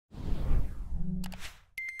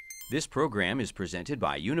This program is presented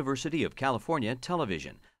by University of California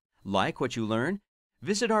Television. Like what you learn?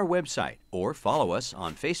 Visit our website or follow us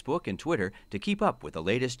on Facebook and Twitter to keep up with the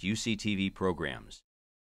latest UCTV programs.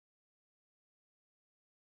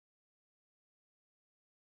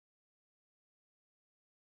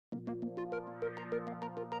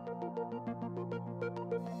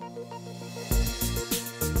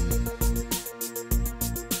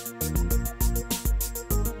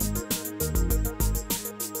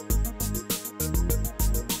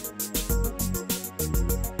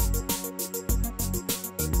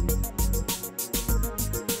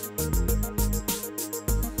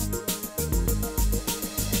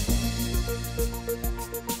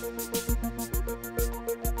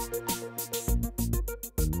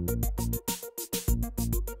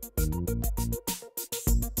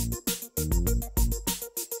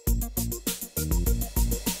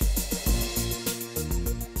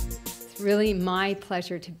 Really my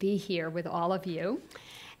pleasure to be here with all of you.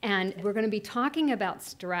 And we're going to be talking about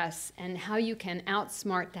stress and how you can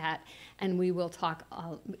outsmart that. And we will talk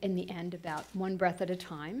in the end about one breath at a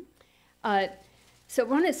time. So I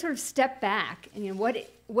want to sort of step back and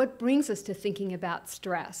what brings us to thinking about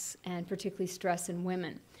stress, and particularly stress in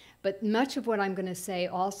women. But much of what I'm going to say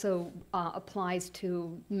also applies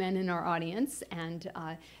to men in our audience, and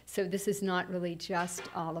so this is not really just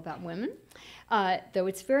all about women. Though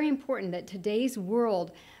it's very important that today's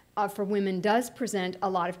world for women does present a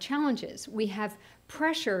lot of challenges. We have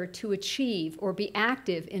pressure to achieve or be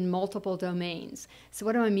active in multiple domains. So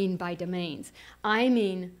what do I mean by domains? I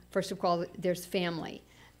mean, first of all, there's family.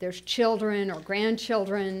 There's children or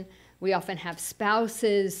grandchildren. We often have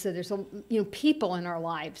spouses, so there's people in our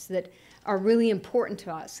lives that are really important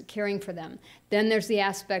to us, caring for them. Then there's the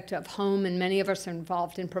aspect of home, and many of us are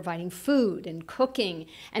involved in providing food and cooking.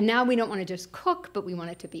 And now we don't want to just cook, but we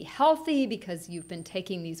want it to be healthy because you've been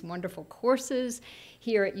taking these wonderful courses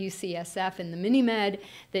here at UCSF in the Mini-Med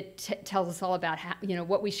that tells us all about how,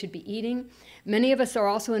 what we should be eating. Many of us are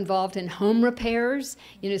also involved in home repairs,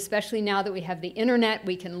 especially now that we have the internet.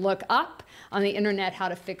 We can look up on the internet how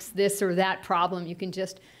to fix this or that problem. You can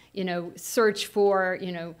just, search for,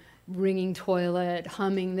 ringing toilet,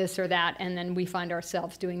 humming this or that, and then we find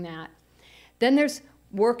ourselves doing that. Then there's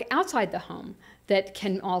work outside the home that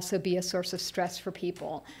can also be a source of stress for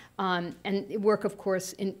people. And work, of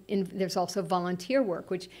course, there's also volunteer work,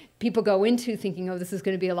 which people go into thinking, oh, this is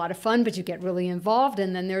going to be a lot of fun, but you get really involved,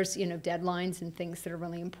 and then there's deadlines and things that are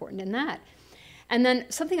really important in that. And then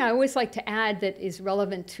something I always like to add that is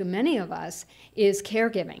relevant to many of us is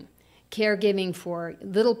caregiving. Caregiving for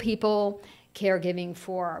little people, caregiving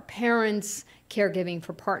for our parents, caregiving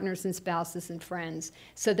for partners and spouses and friends.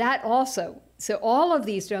 So that also, all of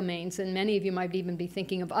these domains, and many of you might even be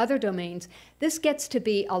thinking of other domains, this gets to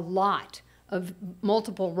be a lot of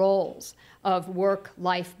multiple roles of work,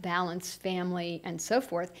 life balance, family, and so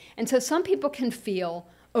forth. And so some people can feel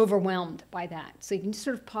overwhelmed by that. So you can just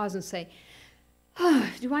sort of pause and say, oh,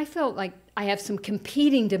 do I feel like I have some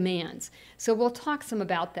competing demands? So we'll talk some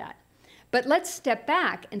about that. But let's step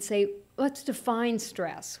back and say, let's define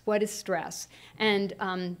stress. What is stress? And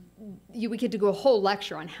we get to go a whole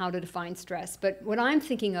lecture on how to define stress. But what I'm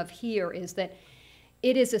thinking of here is that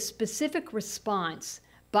it is a specific response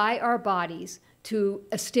by our bodies to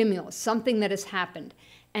a stimulus, something that has happened.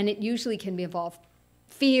 And it usually can involve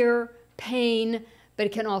fear, pain, but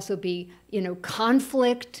it can also be,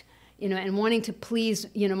 conflict, and wanting to please,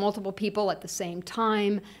 multiple people at the same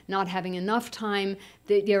time, not having enough time.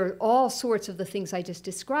 There are all sorts of the things I just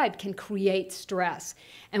described can create stress.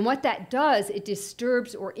 And what that does, it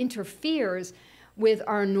disturbs or interferes with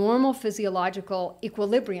our normal physiological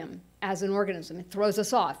equilibrium as an organism. It throws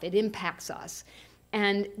us off. It impacts us.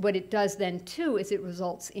 And what it does then, too, is it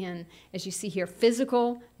results in, as you see here,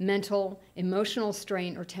 physical, mental, emotional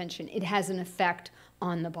strain or tension. It has an effect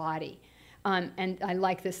on the body. And I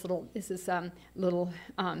like this is little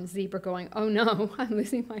zebra going, oh no, I'm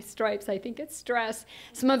losing my stripes. I think it's stress.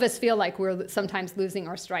 Some of us feel like we're sometimes losing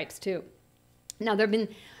our stripes too. Now there have been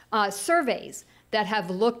surveys that have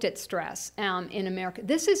looked at stress in America.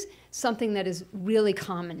 This is something that is really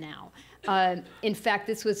common now. In fact,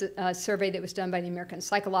 this was a survey that was done by the American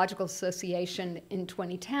Psychological Association in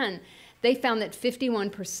 2010. They found that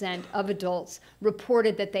 51% of adults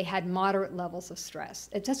reported that they had moderate levels of stress.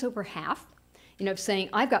 It's just over half, saying,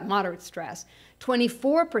 I've got moderate stress.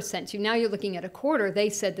 24%, so now you're looking at a quarter, they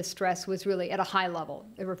said the stress was really at a high level.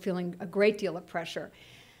 They were feeling a great deal of pressure.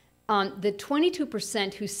 The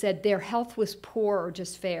 22% who said their health was poor or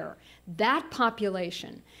just fair, that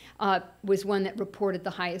population was one that reported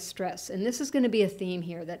the highest stress. And this is going to be a theme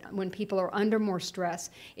here, that when people are under more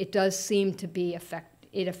stress, it does seem to be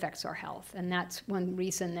it affects our health. And that's one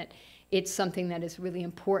reason that it's something that is really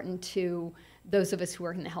important to those of us who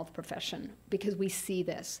are in the health profession, because we see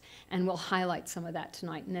this, and we'll highlight some of that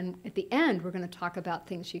tonight. And then at the end, we're going to talk about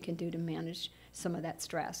things you can do to manage some of that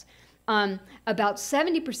stress. About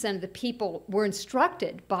 70% of the people were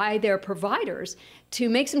instructed by their providers to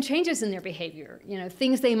make some changes in their behavior,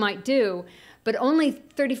 things they might do, but only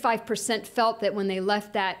 35% felt that when they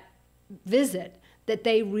left that visit that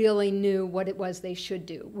they really knew what it was they should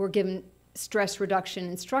do. Were given stress reduction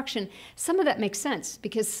instruction. Some of that makes sense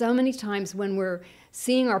because so many times when we're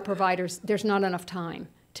seeing our providers, there's not enough time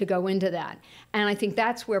to go into that. And I think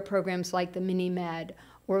that's where programs like the Mini-Med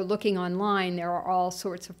or looking online, there are all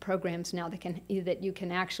sorts of programs now that you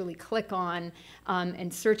can actually click on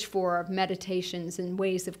and search for meditations and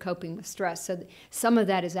ways of coping with stress. So some of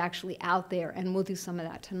that is actually out there, and we'll do some of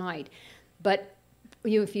that tonight. But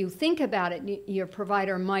if you think about it, your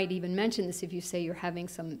provider might even mention this if you say you're having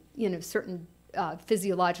some, certain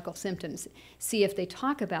physiological symptoms. See if they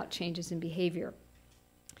talk about changes in behavior.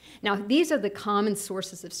 Now, these are the common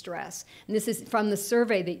sources of stress. And this is from the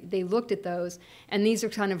survey, they looked at those, and these are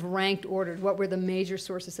kind of ranked, ordered. What were the major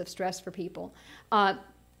sources of stress for people?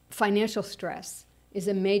 Financial stress is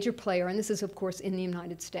a major player, and this is, of course, in the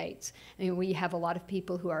United States. I mean, we have a lot of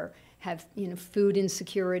people who have food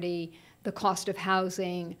insecurity, the cost of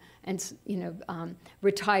housing, and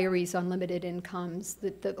retirees on limited incomes.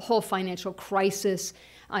 The whole financial crisis,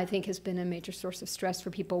 I think, has been a major source of stress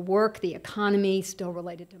for people. Work, the economy, still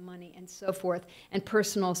related to money, and so forth. And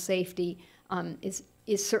personal safety is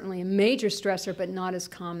certainly a major stressor, but not as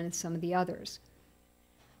common as some of the others.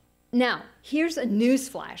 Now, here's a news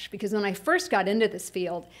flash, because when I first got into this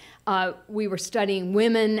field, we were studying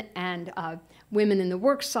women and women in the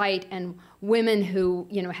work site and women who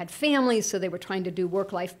had families, so they were trying to do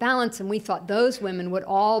work-life balance, and we thought those women would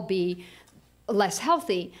all be less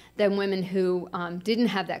healthy than women who didn't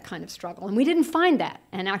have that kind of struggle. And we didn't find that.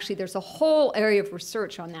 And actually, there's a whole area of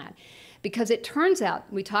research on that, because it turns out,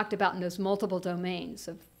 we talked about in those multiple domains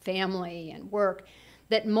of family and work,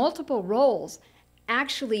 that multiple roles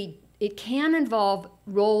actually, it can involve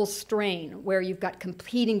role strain where you've got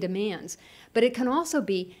competing demands, but it can also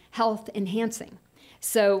be health enhancing.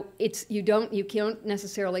 So you can't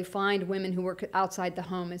necessarily find women who work outside the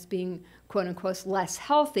home as being, quote unquote, less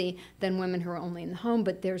healthy than women who are only in the home,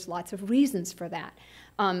 but there's lots of reasons for that.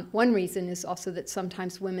 One reason is also that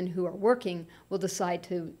sometimes women who are working will decide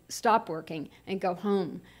to stop working and go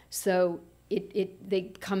home. So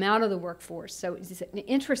they come out of the workforce. So it's an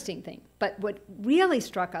interesting thing. But what really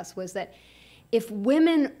struck us was that if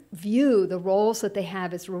women view the roles that they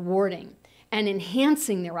have as rewarding and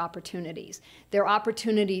enhancing their opportunities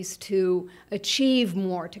to achieve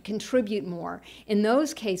more, to contribute more, in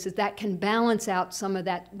those cases, that can balance out some of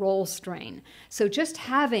that role strain. So just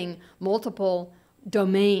having multiple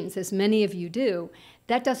domains, as many of you do,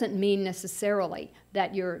 that doesn't mean necessarily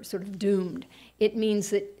that you're sort of doomed. It means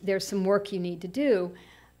that there's some work you need to do.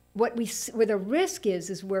 Where the risk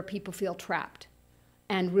is where people feel trapped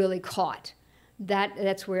and really caught.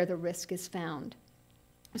 That's where the risk is found.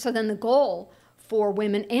 So then the goal for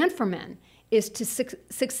women and for men is to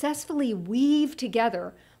successfully weave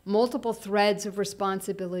together multiple threads of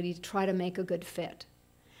responsibility to try to make a good fit.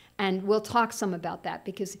 And we'll talk some about that,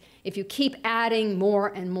 because if you keep adding more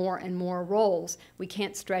and more and more roles, we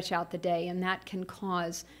can't stretch out the day, and that can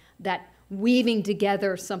cause that weaving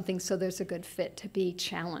together something so there's a good fit to be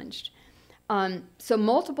challenged. So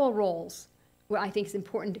multiple roles, what I think is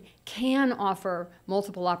important, can offer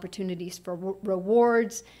multiple opportunities for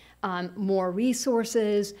rewards, more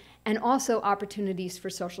resources, and also opportunities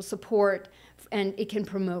for social support, and it can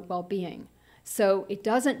promote well-being. So it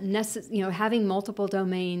doesn't having multiple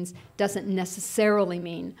domains doesn't necessarily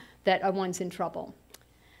mean that one's in trouble.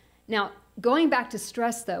 Now, going back to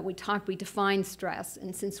stress, though, we define stress,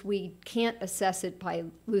 and since we can't assess it by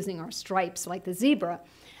losing our stripes like the zebra,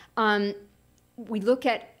 we look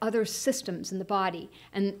at other systems in the body.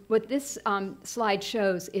 And what this slide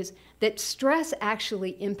shows is that stress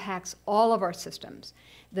actually impacts all of our systems.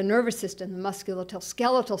 The nervous system, the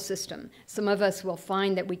musculoskeletal system. Some of us will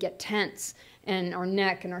find that we get tense in our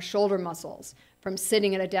neck and our shoulder muscles from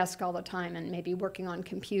sitting at a desk all the time and maybe working on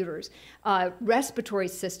computers. Respiratory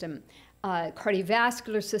system,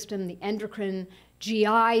 cardiovascular system, the endocrine,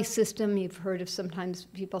 GI system. You've heard of sometimes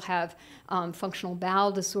people have functional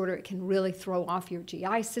bowel disorder. It can really throw off your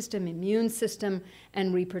GI system, immune system,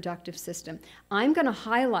 and reproductive system. I'm going to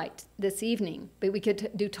highlight this evening, but we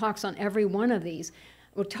could do talks on every one of these.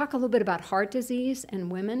 We'll talk a little bit about heart disease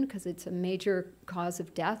and women, because it's a major cause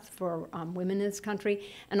of death for women in this country.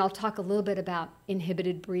 And I'll talk a little bit about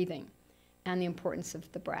inhibited breathing, and the importance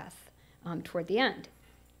of the breath toward the end.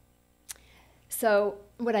 So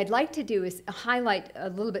what I'd like to do is highlight a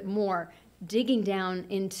little bit more, digging down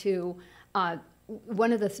into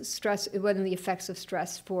one of the effects of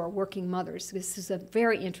stress for working mothers. This is a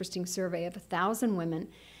very interesting survey of 1,000 women,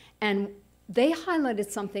 and they highlighted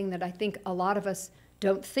something that I think a lot of us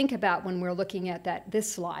don't think about when we're looking at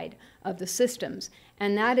this slide of the systems,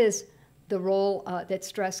 and that is the role that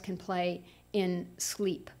stress can play in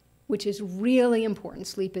sleep, which is really important.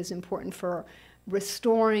 Sleep is important for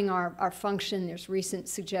restoring our function. There's recent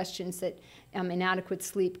suggestions that inadequate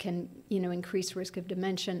sleep can, increase risk of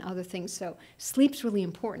dementia and other things. So sleep's really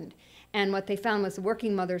important. And what they found was the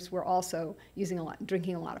working mothers were also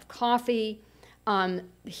drinking a lot of coffee.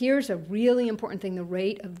 Here's a really important thing: the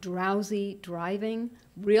rate of drowsy driving,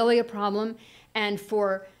 really a problem. And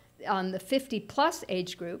for the 50-plus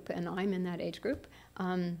age group, and I'm in that age group,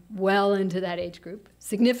 well into that age group,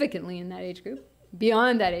 significantly in that age group,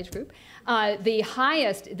 beyond that age group, the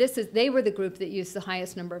highest, they were the group that used the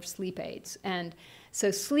highest number of sleep aids. And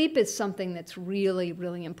so sleep is something that's really,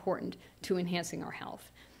 really important to enhancing our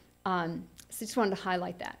health. So just wanted to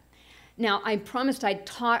highlight that. Now, I promised I'm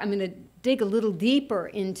going to dig a little deeper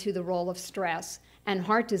into the role of stress and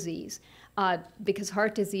heart disease, because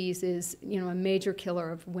heart disease is, a major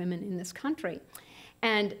killer of women in this country.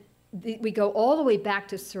 And we go all the way back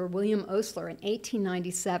to Sir William Osler in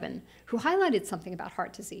 1897, who highlighted something about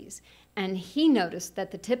heart disease. And he noticed that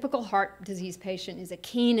the typical heart disease patient is a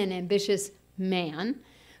keen and ambitious man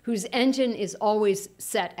whose engine is always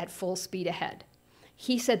set at full speed ahead.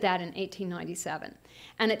 He said that in 1897.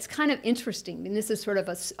 And it's kind of interesting, and this is sort of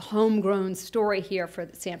a homegrown story here for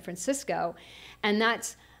San Francisco, and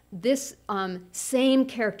that's this same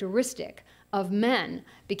characteristic of men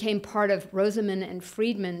became part of Rosamond and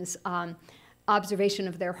Friedman's observation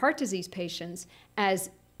of their heart disease patients as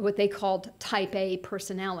what they called type A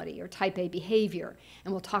personality or type A behavior.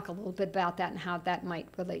 And we'll talk a little bit about that and how that might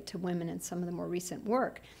relate to women in some of the more recent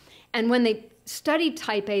work. And when they studied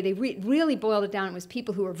type A, they really boiled it down. It was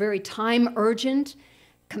people who were very time urgent,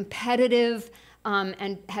 competitive,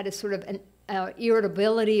 and had a sort of an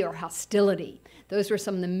irritability or hostility. Those were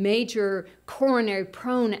some of the major coronary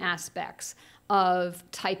prone aspects of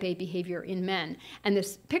type A behavior in men. And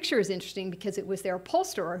this picture is interesting because it was their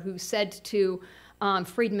upholsterer who said to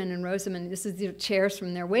Friedman and Rosamond, this is the chairs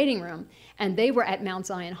from their waiting room, and they were at Mount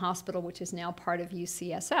Zion Hospital, which is now part of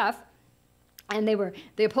UCSF. And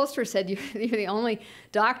the upholsterer said, you're the only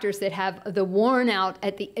doctors that have the worn out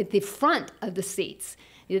at the front of the seats.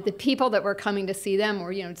 The people that were coming to see them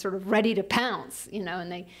were, sort of ready to pounce,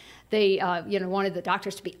 and they wanted the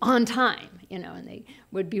doctors to be on time, and they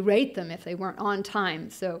would berate them if they weren't on time.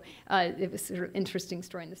 So it was sort of an interesting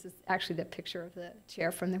story. And this is actually the picture of the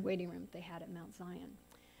chair from the waiting room they had at Mount Zion.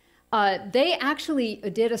 They actually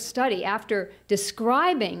did a study after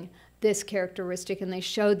describing this characteristic, and they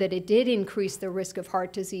showed that it did increase the risk of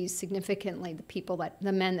heart disease significantly,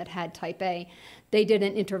 the men that had type A. They did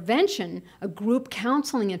an intervention, a group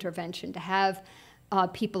counseling intervention, to have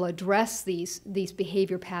people address these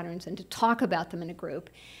behavior patterns and to talk about them in a group,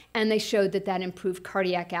 and they showed that improved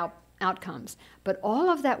cardiac outcomes. But all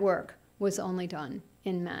of that work was only done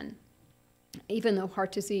in men. Even though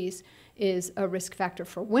heart disease is a risk factor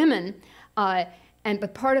for women,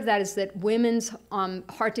 but part of that is that women's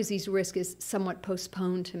heart disease risk is somewhat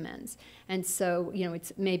postponed to men's. And so,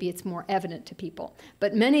 maybe it's more evident to people.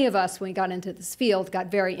 But many of us, when we got into this field,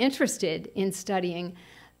 got very interested in studying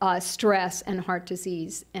stress and heart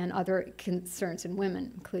disease and other concerns in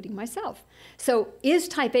women, including myself. So is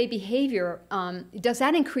type A behavior, does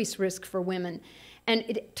that increase risk for women? And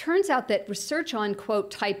it turns out that research on,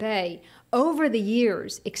 quote, type A over the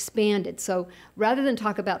years expanded. So rather than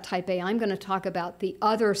talk about type A, I'm going to talk about the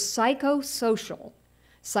other psychological,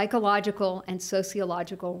 and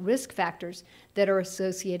sociological risk factors that are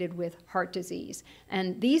associated with heart disease.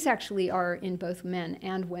 And these actually are in both men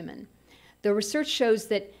and women. The research shows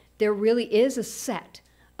that there really is a set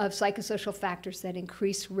of psychosocial factors that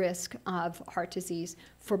increase risk of heart disease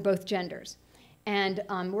for both genders. And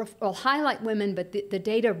we'll highlight women, but the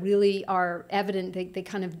data really are evident. They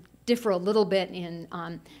kind of differ a little bit in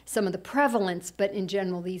some of the prevalence, but in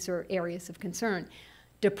general, these are areas of concern.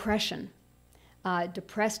 Depression,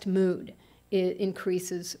 depressed mood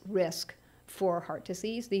increases risk for heart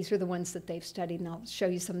disease. These are the ones that they've studied, and I'll show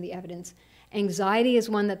you some of the evidence. Anxiety is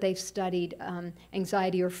one that they've studied,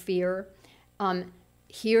 anxiety or fear.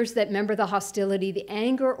 Here's that, remember the hostility, the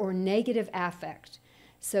anger or negative affect.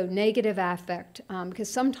 So negative affect, because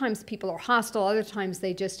sometimes people are hostile, other times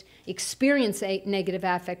they just experience a negative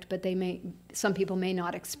affect, but some people may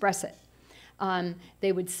not express it.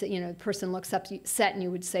 They would say, the person looks upset, and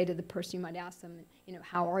you would say to the person, you might ask them,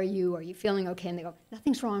 how are you? Are you feeling okay? And they go,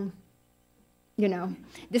 nothing's wrong.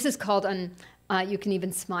 This is called, you can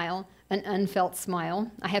even smile, an unfelt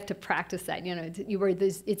smile. I have to practice that,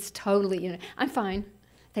 it's totally, I'm fine,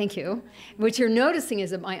 thank you. What you're noticing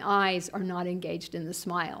is that my eyes are not engaged in the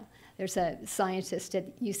smile. There's a scientist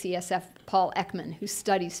at UCSF, Paul Ekman, who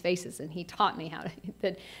studies faces, and he taught me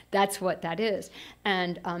that's what that is.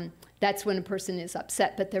 And that's when a person is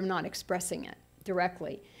upset, but they're not expressing it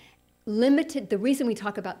directly. The reason we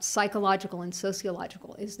talk about psychological and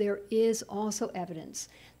sociological is there is also evidence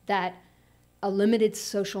that a limited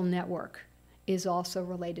social network is also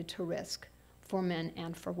related to risk for men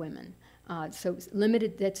and for women. So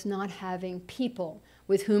limited, that's not having people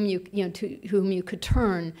with whom to whom you could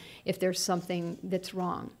turn if there's something that's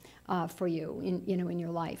wrong for you in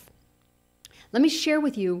your life. Let me share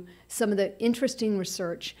with you some of the interesting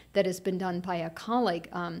research that has been done by a colleague.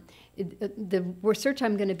 The research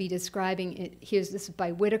I'm going to be describing, this is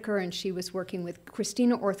by Whitaker, and she was working with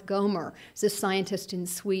Christina Orth-Gomer, who's a scientist in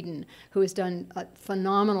Sweden who has done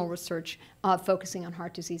phenomenal research focusing on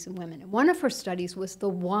heart disease in women. And one of her studies was the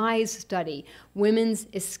WISE study, Women's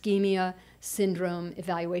Ischemia Syndrome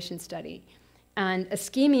Evaluation Study. And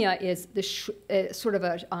ischemia is sort of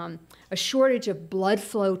a shortage of blood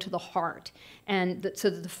flow to the heart. And so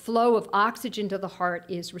that the flow of oxygen to the heart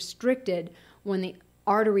is restricted when the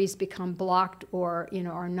arteries become blocked or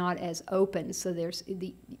are not as open. So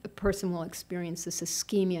a person will experience this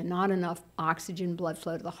ischemia, not enough oxygen blood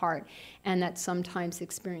flow to the heart. And that's sometimes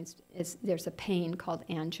experienced there's a pain called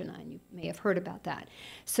angina, and you may have heard about that.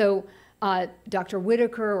 So Dr.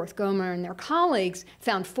 Whitaker, Orth-Gomer, and their colleagues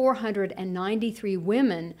found 493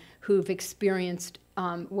 women who've experienced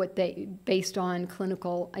based on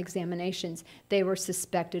clinical examinations, they were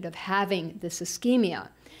suspected of having this ischemia.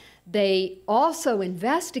 They also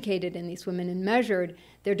investigated in these women and measured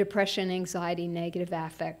their depression, anxiety, negative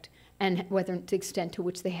affect, and the extent to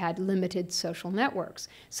which they had limited social networks.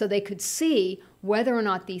 So they could see whether or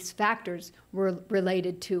not these factors were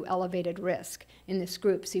related to elevated risk in this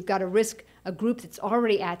group. So you've got a group that's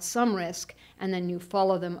already at some risk, and then you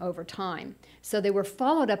follow them over time. So they were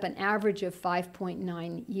followed up an average of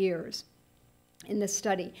 5.9 years in this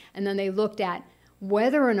study. And then they looked at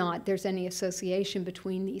whether or not there's any association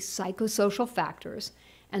between these psychosocial factors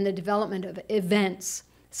and the development of events.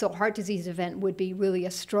 So a heart disease event would be really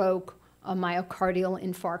a stroke, a myocardial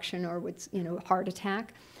infarction, or heart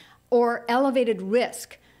attack, or elevated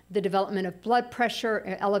risk, the development of blood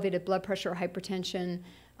pressure, elevated blood pressure, hypertension,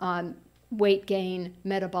 weight gain,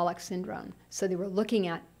 metabolic syndrome. So they were looking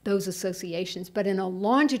at those associations, but in a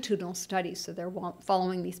longitudinal study, so they're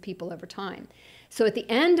following these people over time. So at the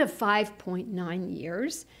end of 5.9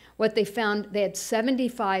 years, what they found, they had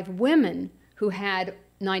 75 women who had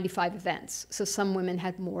 95 events. So some women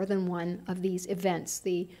had more than one of these events,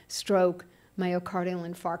 the stroke, myocardial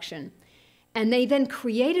infarction. And they then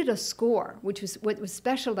created a score, which was what was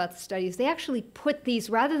special about the study, is they actually put these,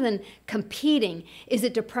 rather than competing, is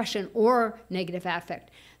it depression or negative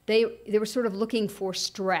affect, they were sort of looking for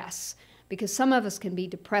stress, because some of us can be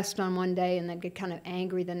depressed on one day and then get kind of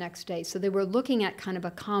angry the next day. So they were looking at kind of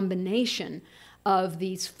a combination of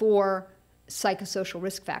these 4 psychosocial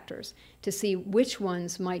risk factors to see which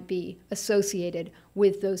ones might be associated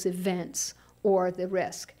with those events or the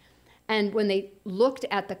risk. And when they looked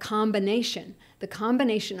at the combination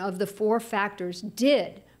of the 4 factors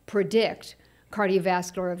did predict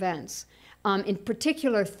cardiovascular events. In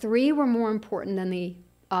particular, 3 were more important than the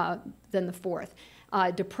 4th.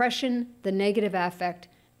 Depression, the negative affect,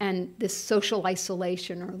 and this social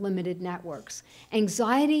isolation or limited networks.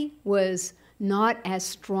 Anxiety was not as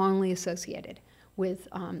strongly associated with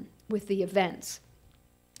the events.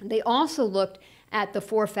 They also looked at the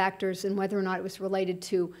 4 factors and whether or not it was related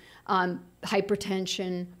to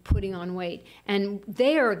hypertension, putting on weight. And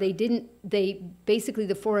basically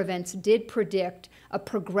the 4 events did predict a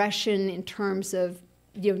progression in terms of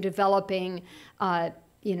developing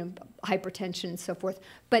hypertension and so forth,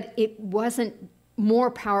 but it wasn't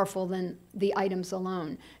more powerful than the items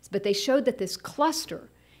alone. But they showed that this cluster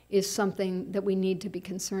is something that we need to be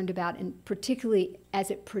concerned about, and particularly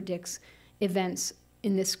as it predicts events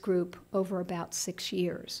in this group over about 6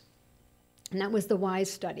 years. And that was the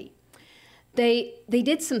WISE study. They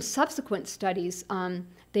did some subsequent studies.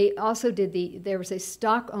 They also did there was a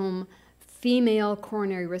Stockholm female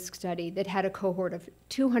coronary risk study that had a cohort of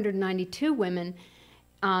 292 women.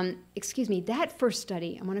 That first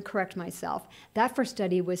study, I want to correct myself, that first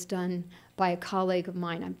study was done by a colleague of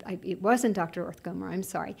mine. It wasn't Dr. Orth-Gomer, I'm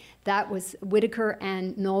sorry. That was Whitaker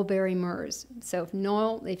and Noel Berry Mers. So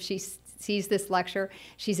if she sees this lecture.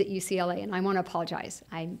 She's at UCLA, and I want to apologize.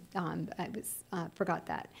 Forgot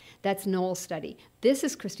that. That's Noel's study. This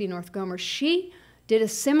is Christine North Gomer. She did a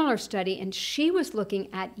similar study, and she was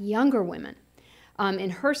looking at younger women.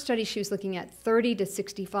 In her study, she was looking at 30 to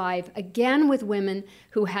 65, again with women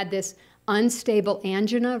who had this unstable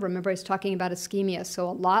angina. Remember, I was talking about ischemia, so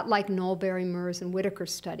a lot like Noel, Berry, Mers, and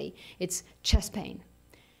Whitaker's study. It's chest pain.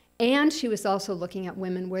 And she was also looking at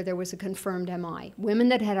women where there was a confirmed MI, women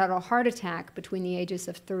that had had a heart attack between the ages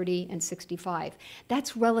of 30 and 65.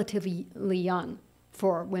 That's relatively young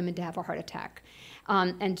for women to have a heart attack.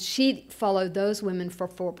 And she followed those women for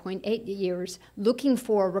 4.8 years, looking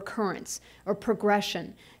for recurrence or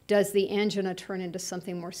progression. Does the angina turn into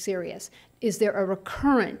something more serious? Is there a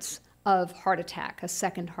recurrence of heart attack, a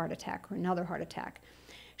second heart attack or another heart attack?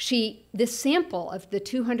 This sample of the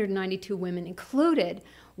 292 women included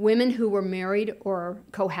women who were married or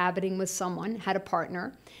cohabiting with someone, had a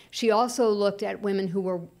partner. She also looked at women who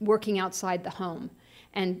were working outside the home.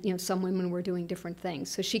 And some women were doing different things.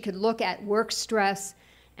 So she could look at work stress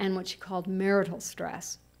and what she called marital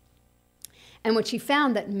stress. And what she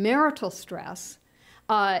found that marital stress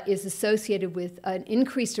is associated with an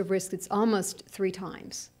increase of risk that's almost 3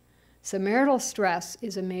 times. So marital stress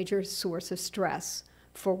is a major source of stress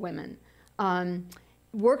for women.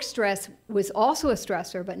 Work stress was also a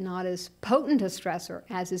stressor, but not as potent a stressor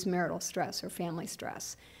as is marital stress or family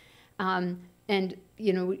stress. I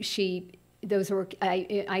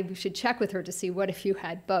should check with her to see what if you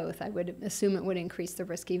had both. I would assume it would increase the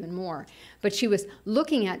risk even more. But she was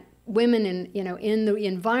looking at women in the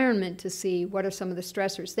environment to see what are some of the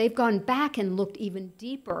stressors. They've gone back and looked even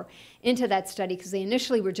deeper into that study because they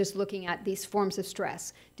initially were just looking at these forms of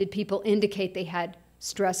stress. Did people indicate they had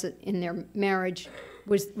stress in their marriage?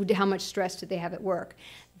 How much stress did they have at work?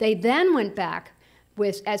 They then went back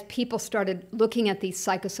as people started looking at these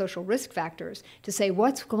psychosocial risk factors to say,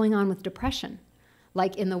 what's going on with depression?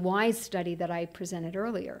 Like in the WISE study that I presented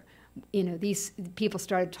earlier, these people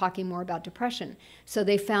started talking more about depression. So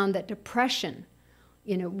they found that depression,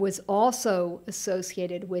 was also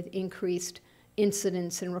associated with increased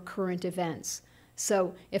incidence and recurrent events.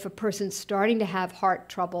 So if a person's starting to have heart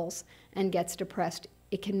troubles and gets depressed,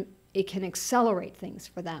 it can accelerate things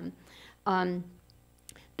for them.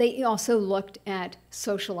 They also looked at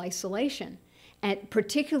social isolation. And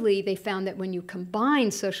particularly, they found that when you combine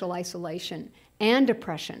social isolation and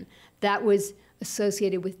depression, that was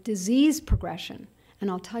associated with disease progression. And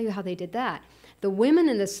I'll tell you how they did that. The women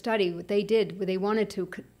in the study, what they did, they wanted to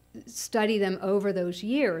study them over those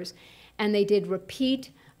years, and they did repeat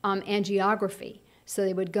angiography. So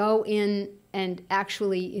they would go in and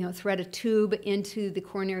actually thread a tube into the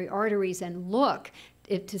coronary arteries and look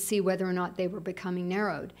to see whether or not they were becoming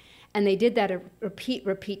narrowed. And they did that at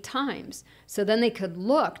repeat times. So then they could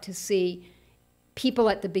look to see people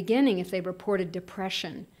at the beginning, if they reported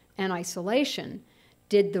depression and isolation,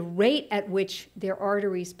 did the rate at which their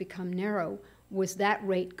arteries become narrow, was that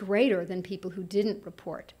rate greater than people who didn't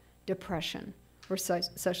report depression or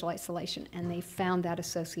social isolation? And they found that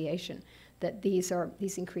association, that these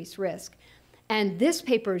increased risk. And this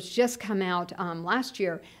paper has just come out last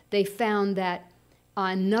year. They found that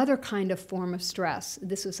another kind of form of stress,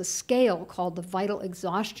 this was a scale called the vital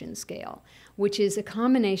exhaustion scale, which is a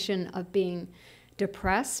combination of being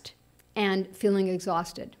depressed and feeling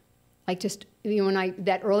exhausted. Like just,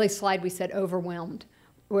 that early slide we said overwhelmed,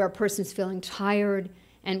 where a person's feeling tired,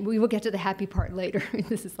 and we will get to the happy part later.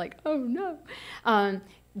 This is like, oh no.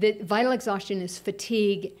 The vital exhaustion is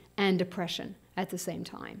fatigue and depression at the same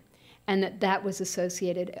time. And that was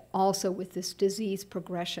associated also with this disease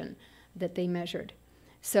progression that they measured.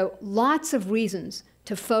 So lots of reasons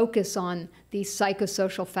to focus on these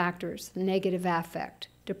psychosocial factors, the negative affect,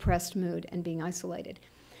 depressed mood, and being isolated.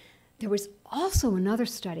 There was also another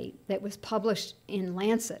study that was published in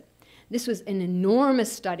Lancet. This was an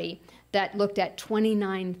enormous study that looked at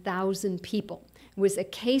 29,000 people. It was a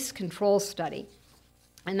case control study.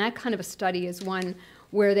 And that kind of a study is one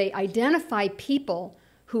where they identify people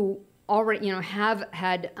who already have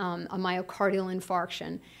had a myocardial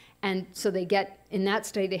infarction. And so they in that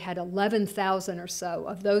study, they had 11,000 or so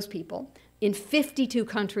of those people in 52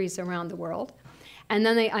 countries around the world. And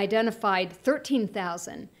then they identified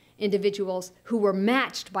 13,000 individuals who were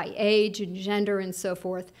matched by age and gender and so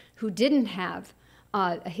forth, who didn't have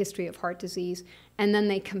a history of heart disease. And then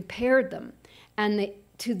they compared them. And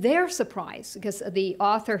to their surprise, because the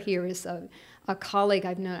author here is a colleague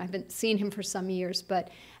I've known, I haven't seen him for some years,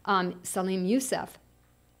 but Salim Youssef.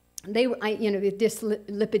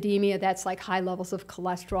 Dyslipidemia, that's like high levels of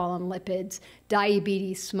cholesterol and lipids,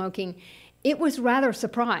 diabetes, smoking. It was rather a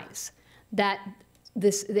surprise that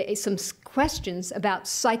some questions about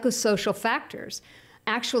psychosocial factors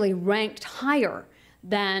actually ranked higher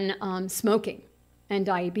than smoking and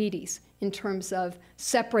diabetes in terms of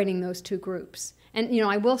separating those two groups. And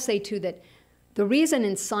I will say too that the reason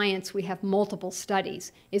in science we have multiple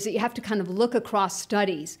studies is that you have to kind of look across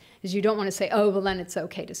studies, is you don't want to say, oh, well, then it's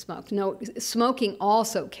okay to smoke. No, smoking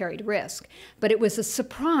also carried risk. But it was a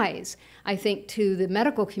surprise, I think, to the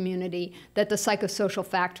medical community that the psychosocial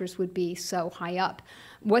factors would be so high up.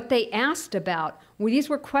 What they asked about, well, these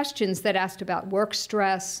were questions that asked about work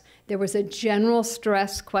stress. There was a general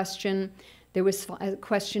stress question. There was a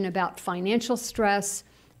question about financial stress,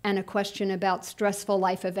 and a question about stressful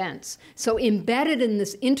life events. So embedded in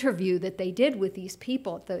this interview that they did with these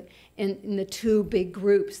people in the two big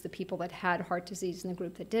groups, the people that had heart disease and the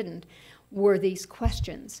group that didn't, were these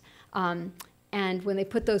questions. And when they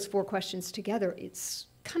put those 4 questions together, it's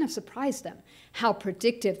kind of surprised them how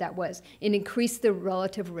predictive that was. It increased the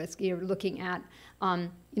relative risk. You're looking at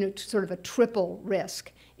sort of a triple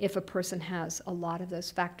risk if a person has a lot of those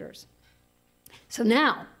factors. So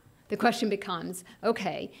now, the question becomes,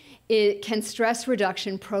 okay, can stress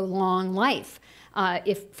reduction prolong life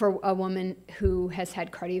if for a woman who has had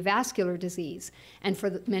cardiovascular disease? And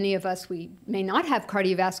for many of us, we may not have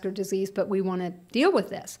cardiovascular disease, but we want to deal with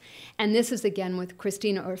this. And this is, again, with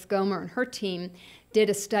Christina Orth-Gomer and her team did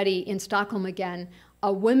a study in Stockholm again,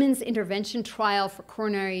 a women's intervention trial for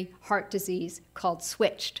coronary heart disease called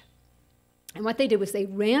SWITCHED. And what they did was they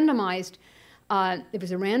randomized it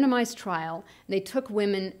was a randomized trial. They took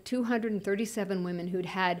women, 237 women who'd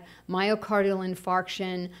had myocardial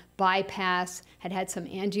infarction, bypass, had had some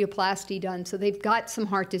angioplasty done, so they've got some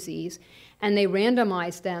heart disease, and they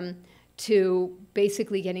randomized them to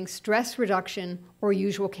basically getting stress reduction or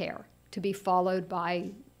usual care to be followed by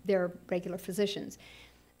their regular physicians.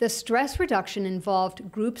 The stress reduction involved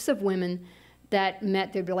groups of women that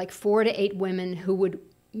met. There'd be like 4 to 8 women who would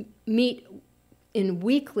meet in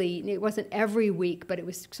weekly, it wasn't every week, but it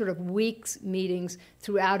was sort of weeks meetings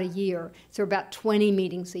throughout a year. So about 20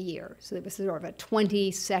 meetings a year. So it was sort of a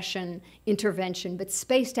 20-session intervention, but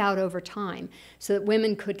spaced out over time so that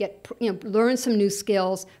women could get, learn some new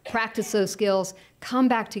skills, practice those skills, come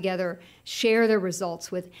back together, share their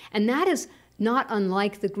results with. And that is not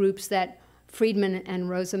unlike the groups that Friedman and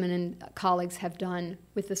Rosamond and colleagues have done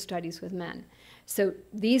with the studies with men. So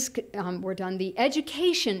these were done. The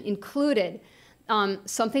education included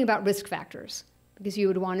something about risk factors, because you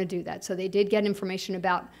would want to do that. So they did get information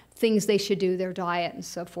about things they should do, their diet and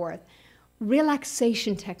so forth.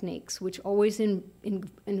 Relaxation techniques, which always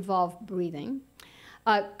involve breathing.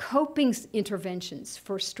 Coping interventions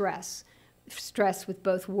for stress with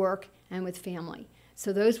both work and with family.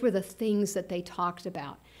 So those were the things that they talked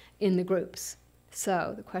about in the groups.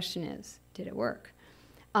 So the question is, did it work?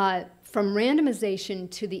 From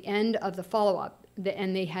randomization to the end of the follow-up,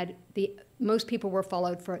 and they had most people were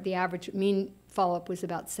followed for the average mean follow-up was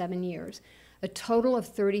about 7 years. A total of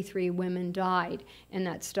 33 women died in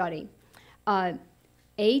that study.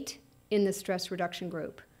 8 in the stress reduction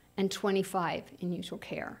group and 25 in usual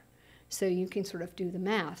care. So you can sort of do the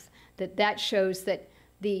math. That shows that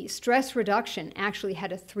the stress reduction actually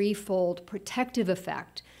had a 3-fold protective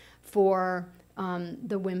effect for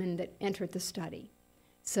the women that entered the study.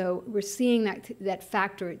 So we're seeing that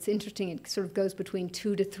factor. It's interesting. It sort of goes between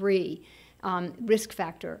 2 to 3 risk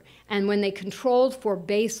factor. And when they controlled for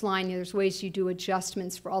baseline, there's ways you do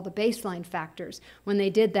adjustments for all the baseline factors. When they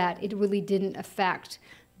did that, it really didn't affect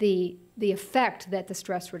the effect that the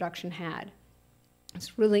stress reduction had.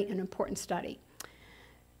 It's really an important study.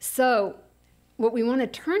 So what we want to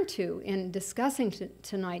turn to in discussing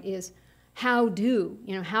tonight is how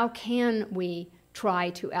can we try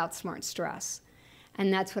to outsmart stress?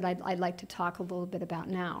 And that's what I'd like to talk a little bit about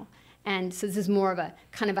now. And so this is more of a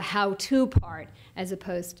kind of a how-to part as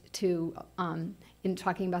opposed to in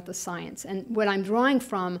talking about the science. And what I'm drawing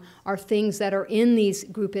from are things that are in these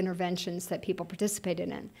group interventions that people participated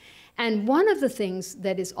in. And one of the things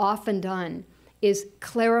that is often done is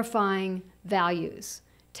clarifying values,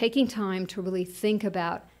 taking time to really think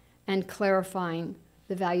about and clarifying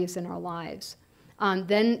the values in our lives.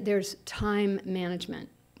 Then there's time management,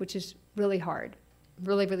 which is really hard,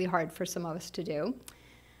 really, really hard for some of us to do.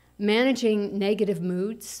 Managing negative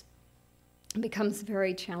moods becomes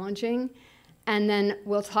very challenging. And then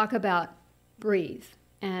we'll talk about breathe.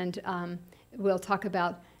 And we'll talk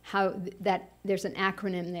about how that there's an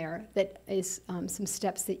acronym there that is some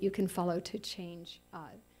steps that you can follow to change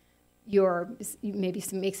maybe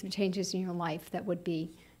make some changes in your life that would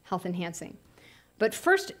be health enhancing. But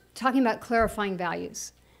first, talking about clarifying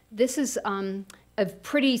values. This is a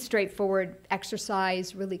pretty straightforward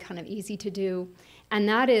exercise, really kind of easy to do. And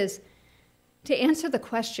that is to answer the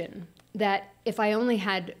question that if I only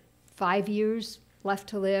had 5 years left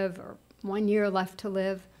to live or 1 year left to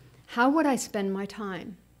live, how would I spend my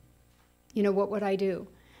time? You know, what would I do?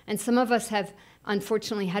 And some of us have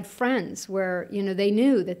unfortunately had friends where, you know, they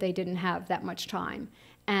knew that they didn't have that much time.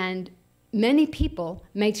 And many people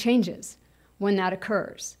make changes when that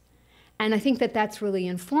occurs. And I think that that's really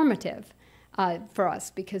informative for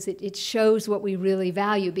us, because it shows what we really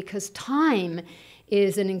value, because time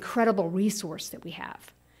is an incredible resource that we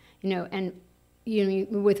have. You know, and you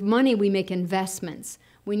know, with money we make investments.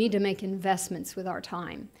 We need to make investments with our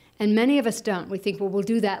time. And many of us don't. We think, well, we'll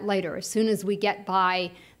do that later, as soon as we get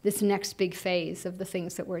by this next big phase of the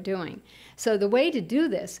things that we're doing. So the way to do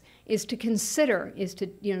this is to consider, is to,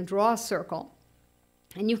 you know, draw a circle.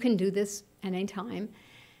 And you can do this at any time.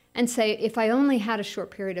 And say, if I only had a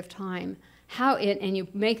short period of time, and you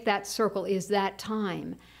make that circle is that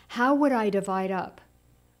time, how would I divide up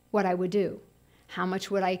what I would do? How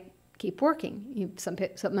much would I keep working?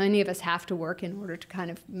 Many of us have to work in order to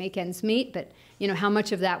kind of make ends meet, but you know, how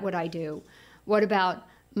much of that would I do? What about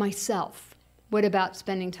myself? What about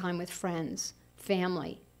spending time with friends,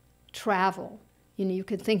 family, travel? You know, you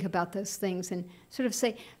could think about those things and sort of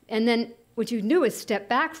say, and then what you can do is step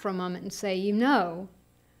back for a moment and say, you know,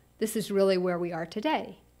 this is really where we are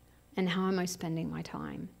today, and how am I spending my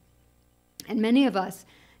time? And many of us,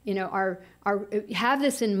 you know, have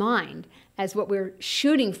this in mind as what we're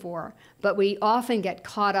shooting for, but we often get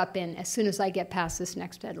caught up in, as soon as I get past this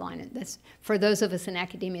next deadline. And this, for those of us in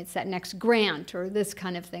academia, it's that next grant or this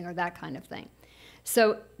kind of thing or that kind of thing.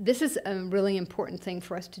 So this is a really important thing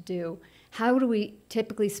for us to do. How do we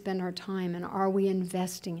typically spend our time, and are we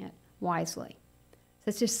investing it wisely?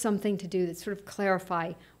 That's just something to do that sort of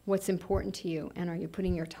clarify what's important to you, and are you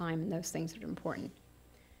putting your time in those things that are important.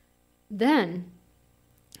 Then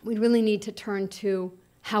we really need to turn to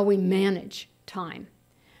how we manage time.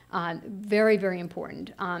 Very, very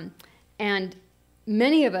important. And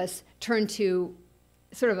many of us turn to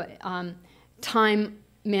sort of a time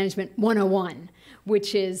management 101,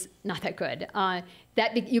 which is not that good.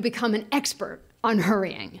 You become an expert on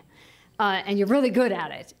hurrying. And you're really good at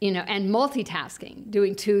it, you know, and multitasking,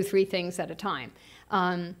 doing 2, 3 things at a time.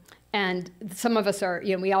 And some of us are,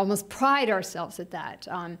 you know, we almost pride ourselves at that,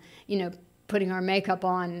 you know, putting our makeup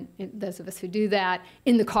on, those of us who do that,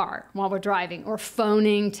 in the car while we're driving, or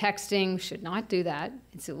phoning, texting. Should not do that.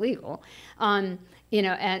 It's illegal. You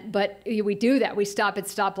know, but we do that. We stop at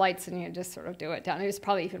stoplights and you just sort of do it down. It's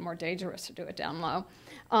probably even more dangerous to do it down low.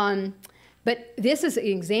 But this is an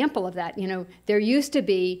example of that. You know, there used to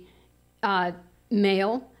be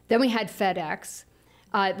mail, then we had FedEx,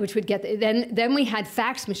 which would get, then we had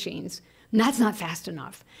fax machines. And that's not fast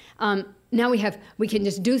enough. Now we can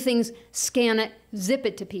just do things, scan it, zip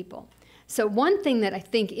it to people. So one thing that I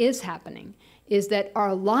think is happening is that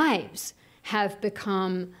our lives have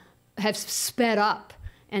sped up.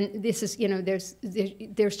 And this is, you know,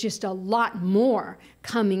 there's just a lot more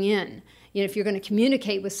coming in. You know, if you're going to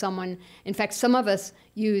communicate with someone, in fact, some of us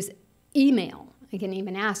use email. I can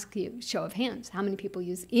even ask you, show of hands, how many people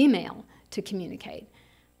use email to communicate?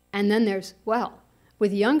 And then there's, well,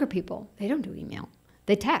 with younger people, they don't do email.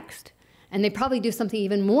 They text. And they probably do something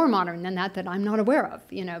even more modern than that I'm not aware of,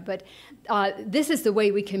 you know. But this is the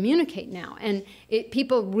way we communicate now. And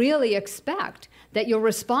people really expect that you'll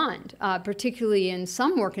respond, particularly in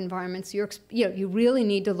some work environments. You really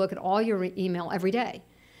need to look at all your email every day.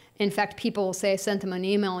 In fact, people will say I sent them an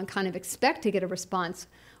email and kind of expect to get a response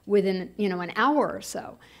within, you know, an hour or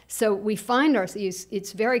so. So we find ourselves,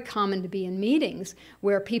 it's very common to be in meetings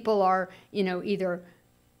where people are, you know, either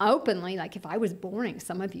openly, like if I was boring,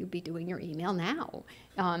 some of you would be doing your email now,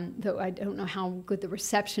 though I don't know how good the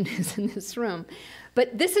reception is in this room.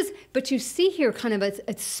 But you see here kind of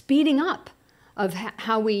a speeding up of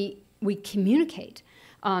how we communicate.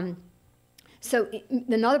 So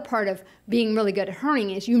another part of being really good at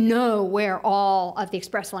hurrying is you know where all of the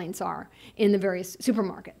express lanes are in the various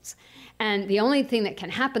supermarkets. And the only thing that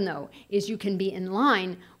can happen, though, is you can be in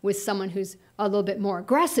line with someone who's a little bit more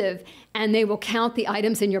aggressive, and they will count the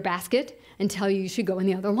items in your basket and tell you should go in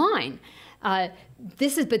the other line.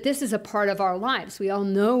 This is a part of our lives. We all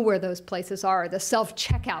know where those places are. The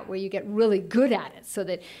self-checkout, where you get really good at it, so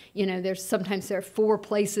that, you know, sometimes there are 4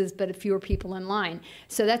 places but fewer people in line.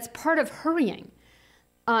 So that's part of hurrying.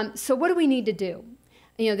 So what do we need to do?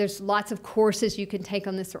 You know, there's lots of courses you can take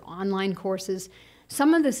on this, or online courses.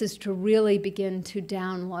 Some of this is to really begin to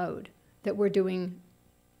download that we're doing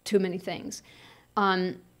too many things.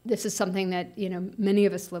 This is something that, you know, many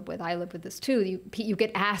of us live with. I live with this too. You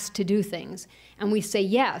get asked to do things, and we say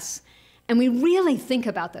yes, And we really think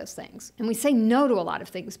about those things. And we say no to a lot of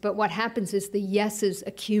things. But what happens is the yeses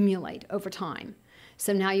accumulate over time.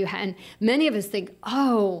 So now and many of us think,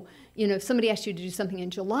 oh, if somebody asked you to do something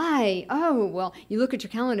in July, oh, well, you look at your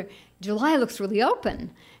calendar, July looks really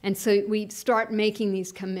open. And so we start making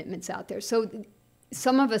these commitments out there. So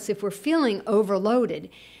some of us, if we're feeling overloaded,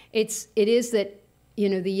 it is that,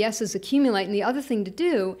 the yeses accumulate. And the other thing to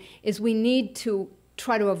do is we need to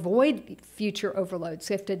try to avoid future overload.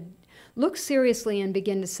 So you have to look seriously and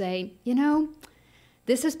begin to say,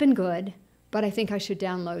 this has been good, but I think I should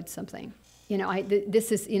download something. I'm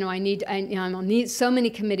on so many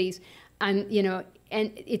committees, and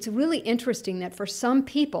it's really interesting that for some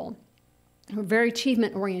people who are very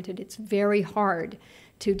achievement-oriented, it's very hard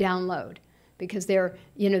to download because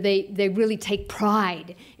they really take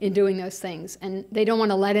pride in doing those things, and they don't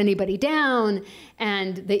want to let anybody down,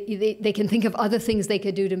 and they can think of other things they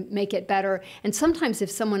could do to make it better. And sometimes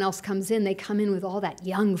if someone else comes in, they come in with all that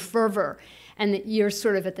young fervor, and that you're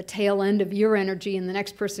sort of at the tail end of your energy, and the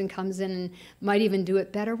next person comes in and might even do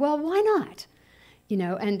it better. Well, why not?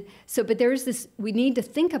 And so, but there's this, we need to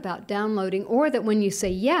think about downloading, or that when you say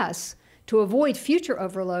yes, to avoid future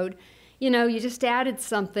overload, you just added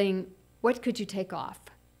something, what could you take off?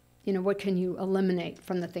 What can you eliminate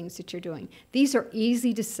from the things that you're doing? These are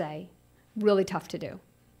easy to say, really tough to do.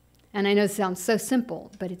 And I know it sounds so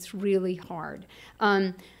simple, but it's really hard.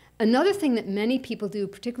 Another thing that many people do,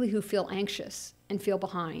 particularly who feel anxious and feel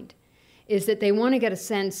behind, is that they want to get a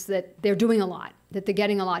sense that they're doing a lot, that they're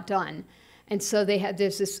getting a lot done. And so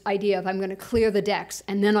there's this idea of, I'm going to clear the decks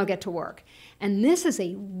and then I'll get to work. And this is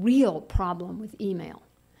a real problem with email.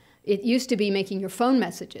 It used to be making your phone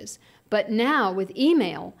messages, but now with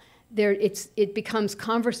email, it becomes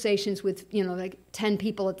conversations with like 10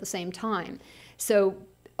 people at the same time. So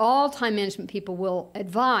all time management people will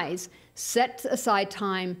advise, set aside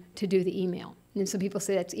time to do the email. And some people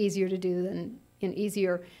say that's easier to do than,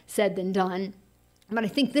 easier said than done. But I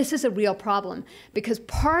think this is a real problem, because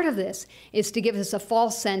part of this is to give us a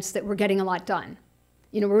false sense that we're getting a lot done.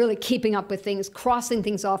 We're really keeping up with things, crossing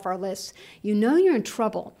things off our lists. You're in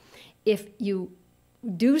trouble if you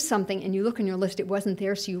do something and you look on your list, it wasn't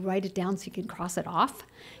there, so you write it down so you can cross it off.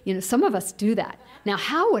 Some of us do that. Now,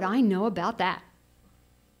 how would I know about that?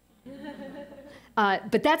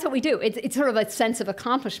 But that's what we do. It's sort of a sense of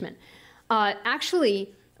accomplishment.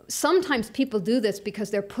 Actually, sometimes people do this because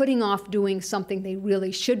they're putting off doing something they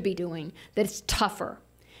really should be doing that's tougher.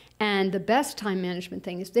 And the best time management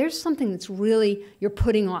thing is there's something that's really you're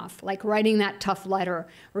putting off, like writing that tough letter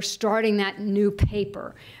or starting that new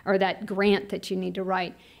paper or that grant that you need to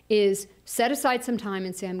write, is set aside some time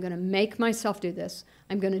and say, I'm going to make myself do this.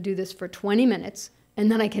 I'm going to do this for 20 minutes,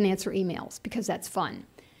 and then I can answer emails because that's fun.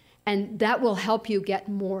 And that will help you get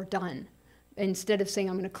more done instead of saying,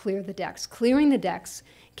 I'm going to clear the decks. Clearing the decks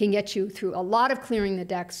can get you through a lot of clearing the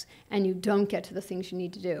decks, and you don't get to the things you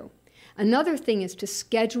need to do. Another thing is to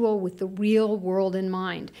schedule with the real world in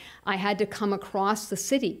mind. I had to come across the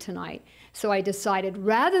city tonight, so I decided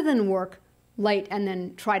rather than work late and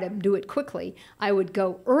then try to do it quickly, I would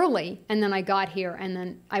go early, and then I got here, and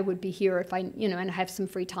then I would be here if I, and have some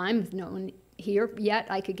free time with no one here yet,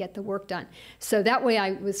 I could get the work done. So that way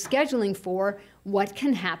I was scheduling for what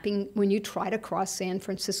can happen when you try to cross San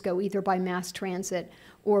Francisco, either by mass transit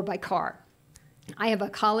or by car. I have a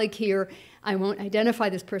colleague here, I won't identify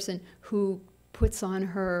this person, who puts on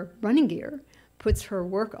her running gear, puts her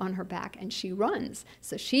work on her back, and she runs.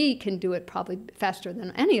 So she can do it probably faster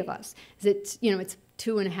than any of us. It's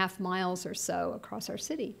 2.5 miles or so across our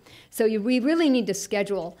city. So we really need to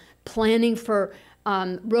schedule planning for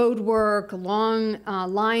road work, long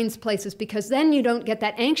lines, places, because then you don't get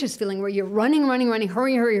that anxious feeling where you're running,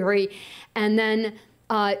 hurry, and then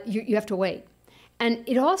you have to wait. And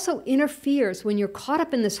it also interferes, when you're caught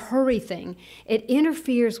up in this hurry thing, it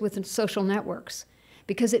interferes with social networks,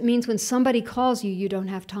 because it means when somebody calls you, you don't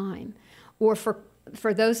have time. Or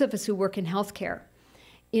for those of us who work in healthcare,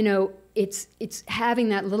 it's having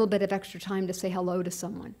that little bit of extra time to say hello to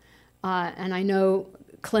someone. And I know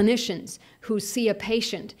clinicians who see a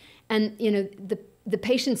patient, and the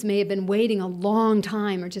patients may have been waiting a long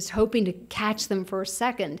time or just hoping to catch them for a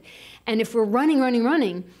second. And if we're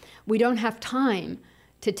running, we don't have time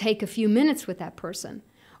to take a few minutes with that person.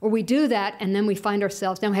 Or we do that, and then we find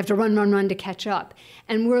ourselves, now we have to run to catch up.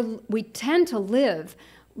 And we tend to live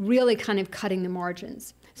really kind of cutting the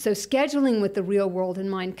margins. So scheduling with the real world in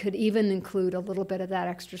mind could even include a little bit of that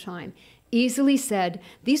extra time. Easily said,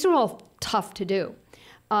 these are all tough to do.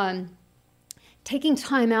 Taking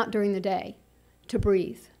time out during the day to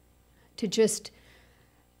breathe, to just,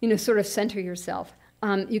 sort of center yourself.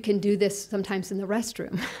 You can do this sometimes in the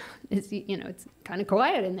restroom. It's, you know, it's kind of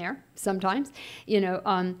quiet in there sometimes. You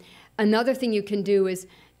know, another thing you can do is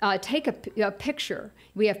take a picture.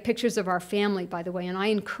 We have pictures of our family, by the way, and I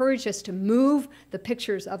encourage us to move the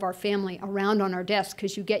pictures of our family around on our desk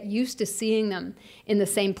because you get used to seeing them in the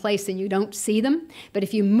same place and you don't see them. But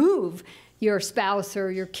if you move your spouse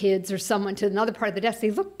or your kids or someone to another part of the desk, they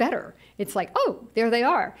look better. It's like, oh, there they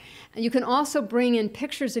are. And you can also bring in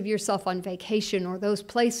pictures of yourself on vacation or those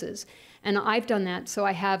places. And I've done that, so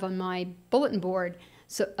I have on my bulletin board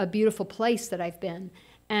a beautiful place that I've been.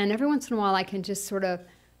 And every once in a while I can just sort of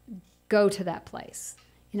go to that place.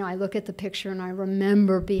 You know, I look at the picture and I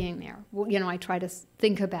remember being there. Well, you know, I try to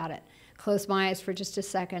think about it. Close my eyes for just a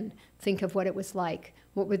second, think of what it was like.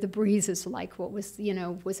 What were the breezes like? What was, you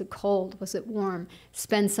know, was it cold? Was it warm?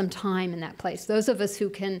 Spend some time in that place. Those of us who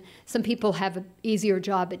can, some people have an easier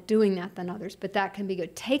job at doing that than others, but that can be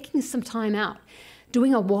good. Taking some time out,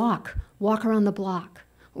 doing a walk around the block,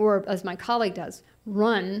 or as my colleague does,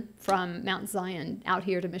 run from Mount Zion out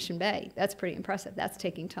here to Mission Bay. That's pretty impressive. That's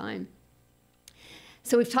taking time.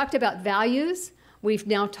 So we've talked about values. We've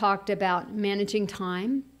now talked about managing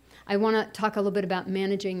time. I want to talk a little bit about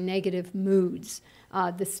managing negative moods,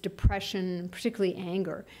 this depression, particularly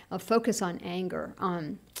anger. I'll focus on anger.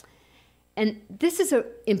 And this is an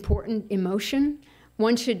important emotion.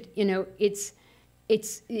 One should, you know, it's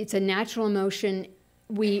a natural emotion.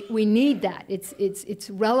 We need that. It's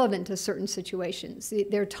relevant to certain situations.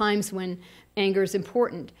 There are times when anger is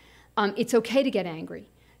important. It's okay to get angry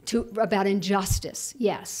about injustice.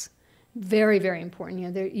 Yes, very, very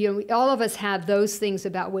important. You know, all of us have those things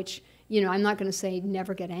about which, you know, I'm not going to say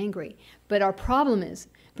never get angry, but our problem is,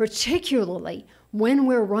 particularly when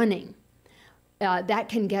we're running, that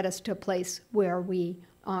can get us to a place where we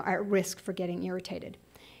are at risk for getting irritated.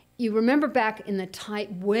 You remember back in the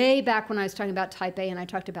way back when I was talking about type A and I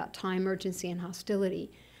talked about time urgency and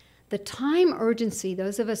hostility. The time urgency,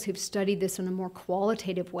 those of us who've studied this in a more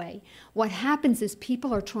qualitative way, what happens is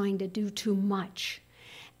people are trying to do too much.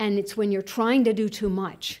 And it's when you're trying to do too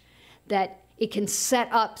much that it can set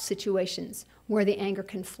up situations where the anger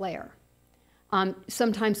can flare.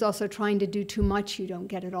 Sometimes also trying to do too much, you don't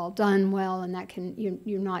get it all done well, and that can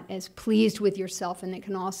you're not as pleased with yourself, and it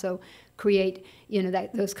can also create, you know,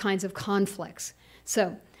 those kinds of conflicts.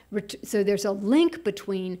 So there's a link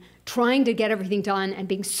between trying to get everything done and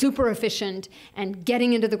being super efficient and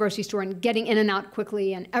getting into the grocery store and getting in and out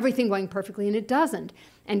quickly and everything going perfectly, and it doesn't,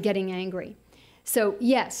 and getting angry. So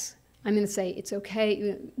yes, I'm going to say it's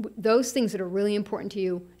okay. Those things that are really important to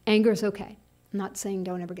you, anger is okay. I'm not saying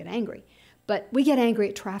don't ever get angry. But we get angry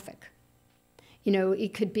at traffic. You know,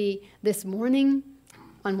 it could be this morning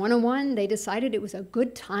on 101, they decided it was a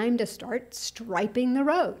good time to start striping the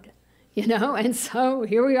road, you know? And so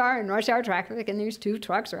here we are in rush hour traffic, and these two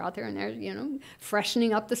trucks are out there, and they're, you know,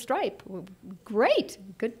 freshening up the stripe. Great,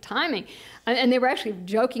 good timing. And they were actually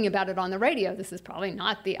joking about it on the radio. This is probably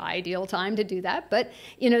not the ideal time to do that, but,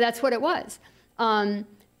 you know, that's what it was.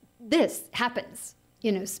 This happens.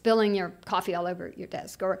 You know, spilling your coffee all over your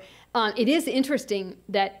desk. Or it is interesting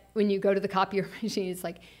that when you go to the copier machine, it's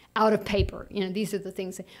like out of paper. You know, these are the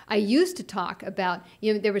things. I used to talk about,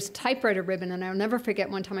 you know, there was typewriter ribbon, and I'll never forget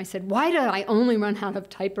one time I said, why did I only run out of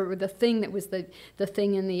typewriter, the thing that was the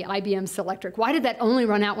thing in the IBM Selectric, why did that only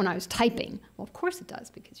run out when I was typing? Well, of course it does,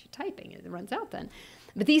 because you're typing, it runs out then.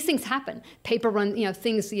 But these things happen. Paper run, you know,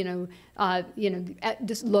 things,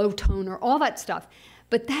 just low toner, all that stuff.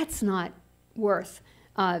 But that's not worth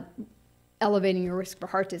elevating your risk for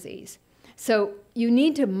heart disease. So you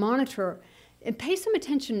need to monitor and pay some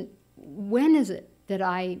attention. When is it that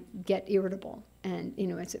I get irritable? And, you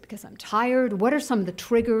know, is it because I'm tired? What are some of the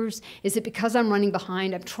triggers? Is it because I'm running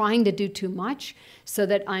behind? I'm trying to do too much so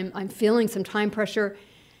that I'm feeling some time pressure.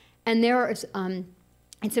 And there is,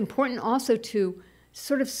 it's important also to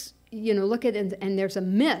sort of, you know, look at it, and there's a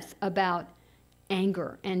myth about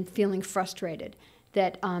anger and feeling frustrated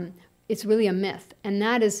that it's really a myth, and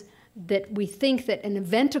that is that we think that an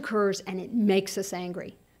event occurs and it makes us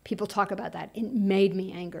angry. People talk about that. It made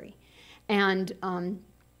me angry. And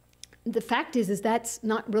the fact is that's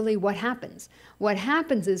not really what happens. What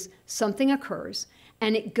happens is something occurs,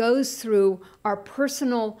 and it goes through our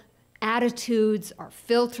personal attitudes, our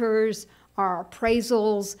filters, our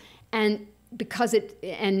appraisals, and because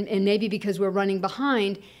and maybe because we're running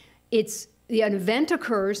behind, an event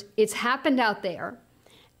occurs, it's happened out there,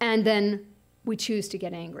 and then we choose to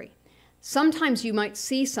get angry. Sometimes you might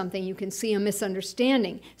see something, you can see a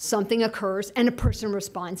misunderstanding. Something occurs and a person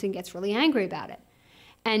responds and gets really angry about it.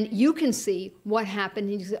 And you can see what happened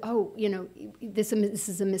and you say, oh, you know, this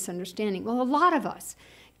is a misunderstanding. Well, a lot of us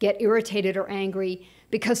get irritated or angry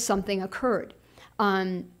because something occurred.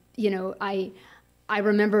 I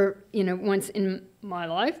remember, once in my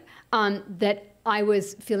life that I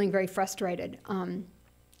was feeling very frustrated, and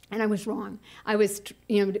I was wrong. I was,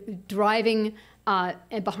 driving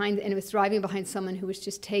behind, and it was driving behind someone who was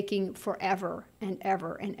just taking forever and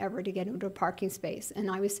ever and ever to get into a parking space. And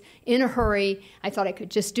I was in a hurry. I thought I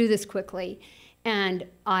could just do this quickly. And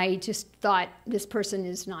I just thought, this person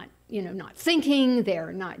is not, not thinking,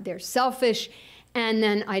 they're selfish. And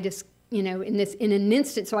then I just, in an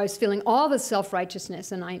instant, so I was feeling all the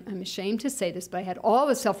self-righteousness, and I'm ashamed to say this, but I had all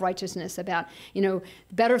the self-righteousness about, the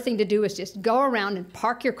better thing to do is just go around and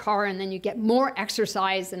park your car, and then you get more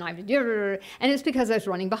exercise, and it's because I was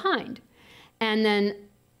running behind. And then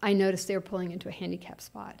I noticed they were pulling into a handicap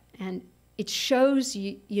spot. And it shows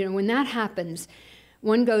you, when that happens,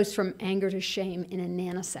 one goes from anger to shame in a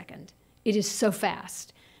nanosecond. It is so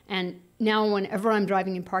fast. And now whenever I'm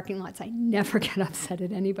driving in parking lots, I never get upset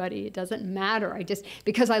at anybody. It doesn't matter.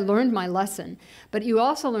 Because I learned my lesson. But you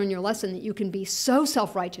also learn your lesson that you can be so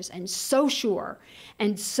self-righteous and so sure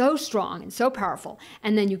and so strong and so powerful.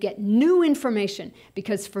 And then you get new information.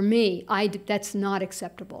 Because for me, that's not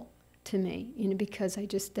acceptable to me, because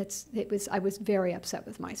I was very upset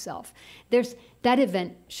with myself. That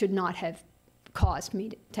event should not have caused me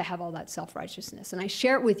to have all that self-righteousness. And I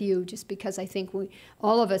share it with you just because I think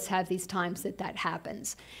all of us have these times that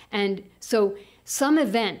happens. And so some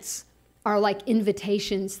events are like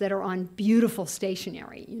invitations that are on beautiful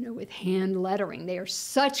stationery, with hand lettering. They are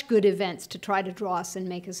such good events to try to draw us and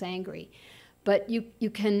make us angry. But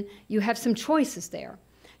you have some choices there.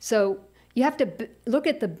 So you have to look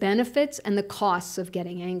at the benefits and the costs of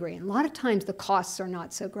getting angry. And a lot of times the costs are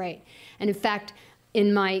not so great. And in fact,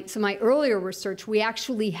 in my earlier research, we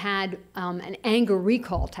actually had an anger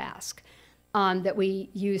recall task that we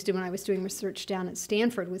used when I was doing research down at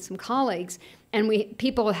Stanford with some colleagues. And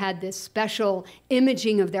people had this special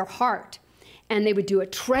imaging of their heart. And they would do a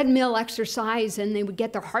treadmill exercise, and they would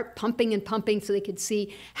get their heart pumping and pumping so they could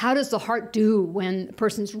see how does the heart do when the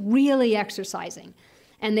person's really exercising.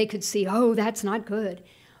 And they could see, oh, that's not good.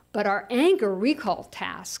 But our anger recall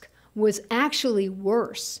task was actually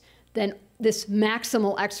worse than this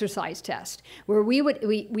maximal exercise test, where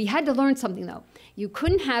we had to learn something, though. You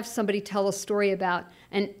couldn't have somebody tell a story about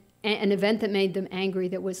an event that made them angry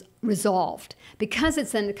that was resolved, because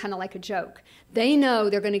it's then kind of like a joke. They know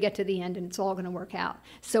they're going to get to the end and it's all going to work out.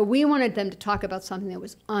 So we wanted them to talk about something that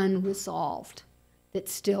was unresolved, that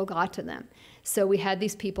still got to them. So we had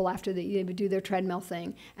these people after they would do their treadmill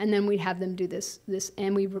thing, and then we'd have them do this,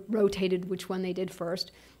 and we rotated which one they did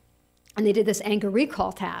first. And they did this anger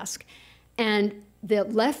recall task. And the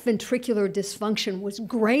left ventricular dysfunction was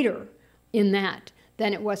greater in that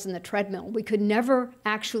than it was in the treadmill. We could never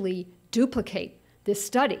actually duplicate this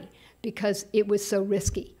study because it was so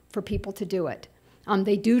risky for people to do it.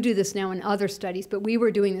 They do this now in other studies, but we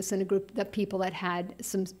were doing this in a group of people that had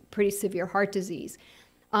some pretty severe heart disease.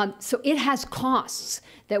 So it has costs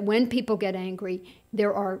that when people get angry,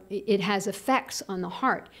 it has effects on the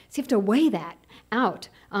heart. So you have to weigh that out.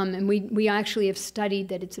 And we actually have studied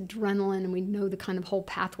that it's adrenaline, and we know the kind of whole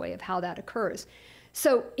pathway of how that occurs.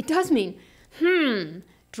 So it does mean,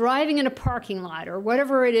 driving in a parking lot or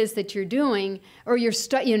whatever it is that you're doing, or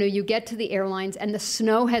you get to the airlines and the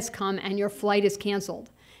snow has come and your flight is canceled.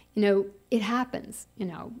 It happens,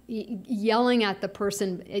 yelling at the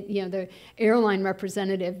person, the airline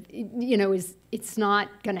representative, it's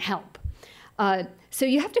not going to help. So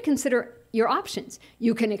you have to consider your options.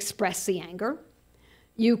 You can express the anger.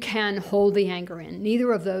 You can hold the anger in.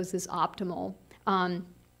 Neither of those is optimal.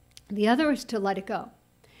 The other is to let it go.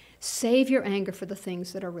 Save your anger for the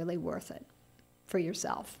things that are really worth it for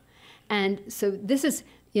yourself. And so this is,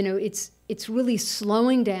 it's really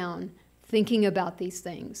slowing down, thinking about these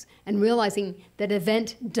things and realizing that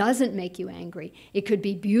event doesn't make you angry. It could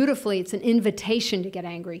be beautifully, it's an invitation to get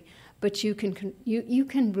angry, but you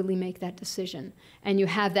can really make that decision, and you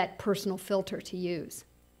have that personal filter to use.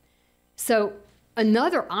 So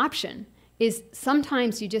another option is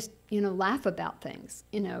sometimes you just, laugh about things,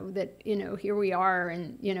 here we are,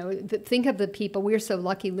 and, think of the people. We're so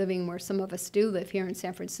lucky living where some of us do live here in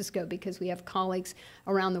San Francisco, because we have colleagues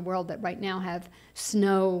around the world that right now have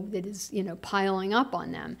snow that is, piling up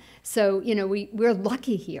on them. So, we're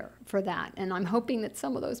lucky here for that. And I'm hoping that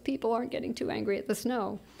some of those people aren't getting too angry at the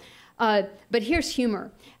snow. But here's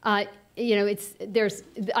humor. I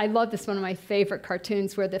love this, one of my favorite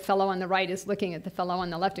cartoons, where the fellow on the right is looking at the fellow on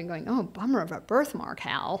the left and going, oh, bummer of a birthmark,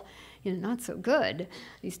 Hal. Not so good.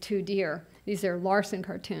 These two deer. These are Larson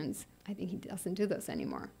cartoons. I think he doesn't do those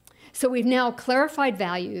anymore. So we've now clarified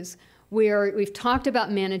values. We've talked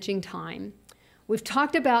about managing time. We've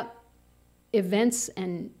talked about events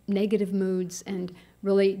and negative moods and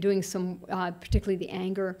really doing some, particularly the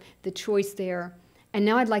anger, the choice there. And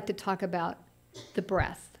now I'd like to talk about the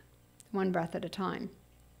breath, one breath at a time.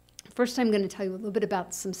 First, I'm going to tell you a little bit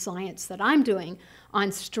about some science that I'm doing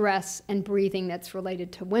on stress and breathing that's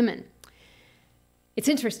related to women. It's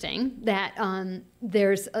interesting that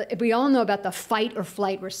we all know about the fight or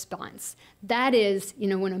flight response. That is,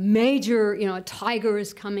 when a major, a tiger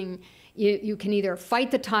is coming, you can either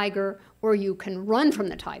fight the tiger or you can run from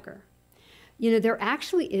the tiger. There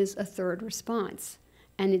actually is a third response,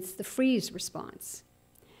 and it's the freeze response.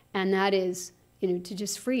 And that is, to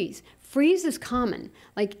just freeze. Freeze is common.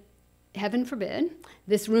 Like, heaven forbid,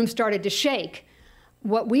 this room started to shake.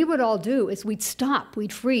 What we would all do is we'd stop,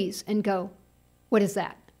 we'd freeze and go, what is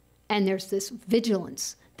that? And there's this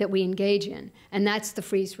vigilance that we engage in, and that's the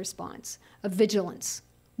freeze response, of vigilance.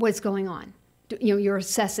 What's going on? You're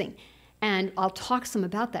assessing. And I'll talk some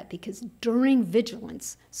about that because during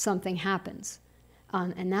vigilance, something happens.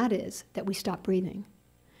 And that is that we stop breathing.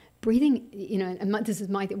 Breathing, and this is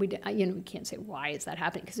my thing, we can't say why is that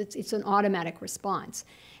happening because it's an automatic response.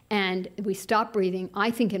 And we stop breathing,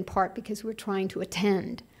 I think in part because we're trying to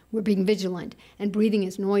attend. We're being vigilant, and breathing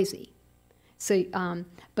is noisy. So,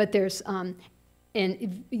 but there's,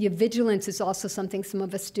 and vigilance is also something some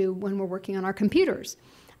of us do when we're working on our computers.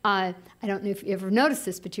 I don't know if you ever noticed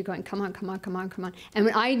this, but you're going, come on, come on, come on, come on. And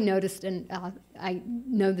when I noticed, and I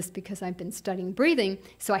know this because I've been studying breathing,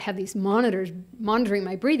 so I have these monitors monitoring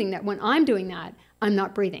my breathing, that when I'm doing that, I'm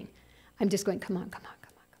not breathing. I'm just going, come on, come on,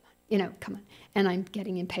 come on, come on, come on. And I'm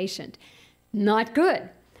getting impatient. Not good.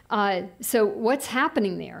 So what's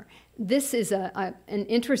happening there? This is an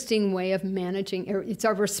interesting way of managing, or it's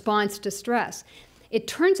our response to stress. It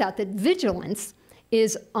turns out that vigilance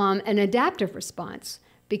is an adaptive response,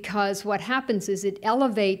 because what happens is it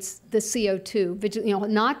elevates the CO2,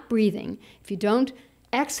 not breathing. If you don't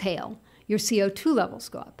exhale, your CO2 levels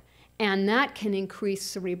go up. And that can increase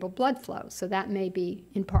cerebral blood flow. So that may be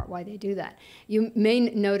in part why they do that. You may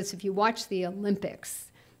notice if you watch the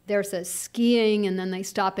Olympics, there's a skiing and then they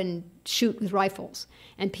stop and shoot with rifles.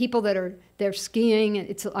 And people they're skiing,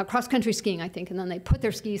 it's a cross-country skiing, I think, and then they put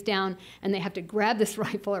their skis down and they have to grab this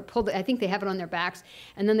rifle or pull it. I think they have it on their backs.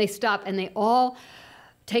 And then they stop and they all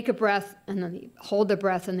take a breath and then they hold their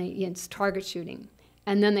breath and it's target shooting.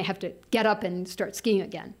 And then they have to get up and start skiing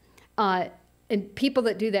again. And people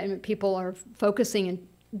that do that, and people are focusing and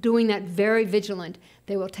doing that very vigilant,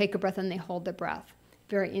 they will take a breath and they hold their breath.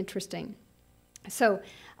 Very interesting. So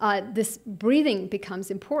this breathing becomes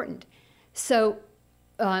important. So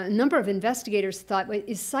a number of investigators thought,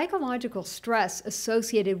 is psychological stress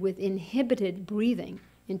associated with inhibited breathing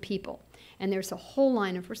in people? And there's a whole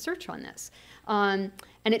line of research on this. And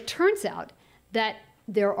it turns out that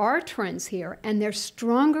there are trends here, and they're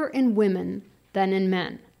stronger in women than in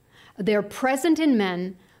men. They're present in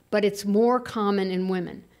men, but it's more common in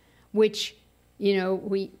women, which,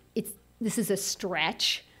 this is a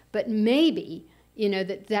stretch, but maybe,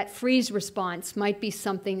 that freeze response might be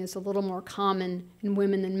something that's a little more common in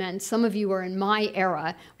women than men. Some of you are in my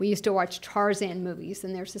era. We used to watch Tarzan movies,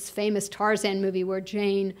 and there's this famous Tarzan movie where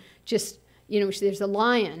Jane just, there's a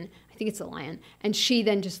lion, I think it's a lion, and she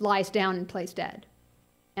then just lies down and plays dead.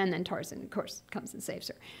 And then Tarzan, of course, comes and saves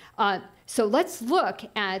her. So let's look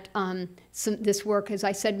at this work. As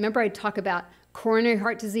I said, remember I talk about coronary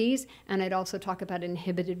heart disease, and I'd also talk about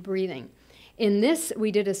inhibited breathing. In this,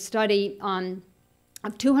 we did a study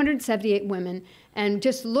of 278 women, and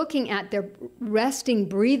just looking at their resting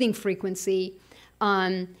breathing frequency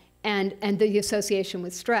and the association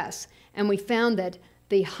with stress. And we found that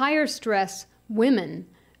the higher stress women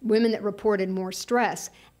that reported more stress,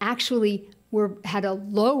 actually had a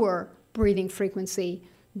lower breathing frequency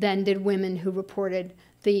than did women who reported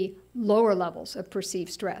the lower levels of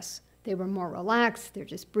perceived stress. They were more relaxed, they're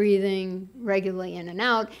just breathing regularly in and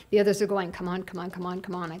out. The others are going, come on, come on, come on,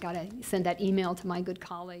 come on, I gotta send that email to my good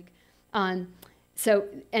colleague. They're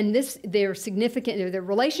significant, their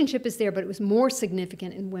relationship is there, but it was more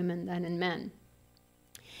significant in women than in men.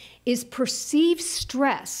 Is perceived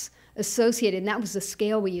stress associated, and that was the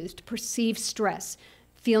scale we used, perceived stress,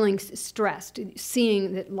 feeling stressed,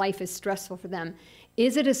 seeing that life is stressful for them.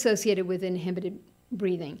 Is it associated with inhibited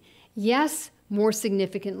breathing? Yes, more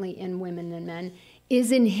significantly in women than men.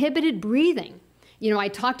 Is inhibited breathing? I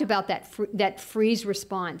talked about that freeze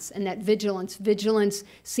response and that vigilance. Vigilance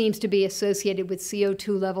seems to be associated with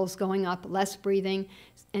CO2 levels going up, less breathing,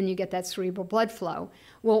 and you get that cerebral blood flow.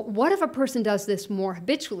 Well, what if a person does this more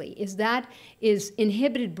habitually? Is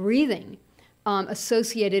inhibited breathing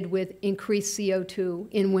associated with increased CO2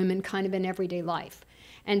 in women kind of in everyday life?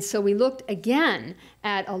 And so we looked again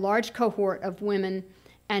at a large cohort of women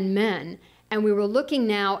and men, and we were looking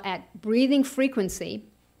now at breathing frequency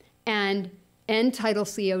and end-tidal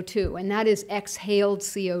CO2, and that is exhaled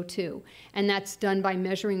CO2. And that's done by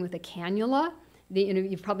measuring with a cannula.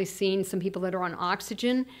 You've probably seen some people that are on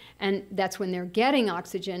oxygen, and that's when they're getting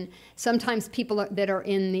oxygen. Sometimes people that are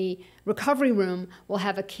in the recovery room will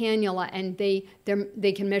have a cannula, and they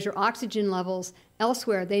can measure oxygen levels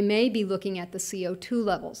elsewhere. They may be looking at the CO2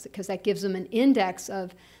 levels, because that gives them an index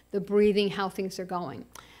of the breathing, how things are going.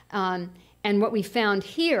 And what we found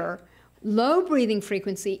here, low breathing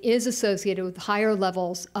frequency is associated with higher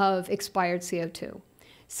levels of expired CO2.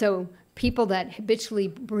 So people that habitually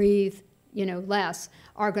breathe less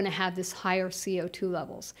are going to have this higher CO2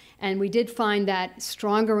 levels. And we did find that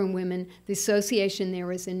stronger in women. The association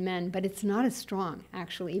there is in men, but it's not as strong,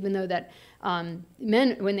 actually, even though that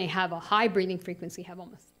men, when they have a high breathing frequency, have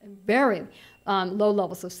almost very low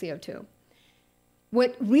levels of CO2.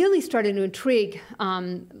 What really started to intrigue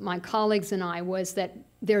my colleagues and I was that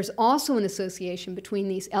there's also an association between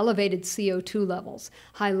these elevated CO2 levels,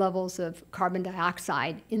 high levels of carbon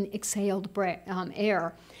dioxide in exhaled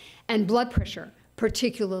air, and blood pressure,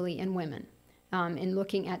 particularly in women, in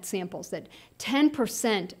looking at samples, that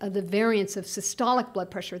 10% of the variance of systolic blood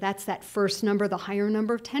pressure, that's that first number, the higher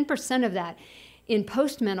number, 10% of that in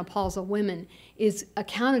postmenopausal women is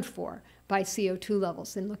accounted for by CO2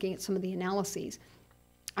 levels in looking at some of the analyses.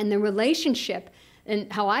 And the relationship, and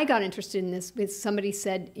how I got interested in this, was somebody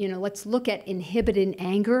said, let's look at inhibited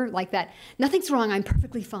anger, like that. Nothing's wrong, I'm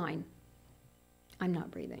perfectly fine. I'm not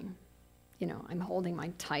breathing. I'm holding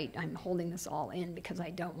tight, I'm holding this all in because I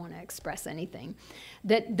don't want to express anything.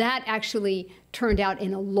 That actually turned out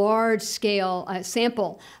in a large scale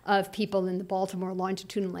sample of people in the Baltimore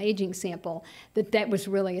longitudinal aging sample, that was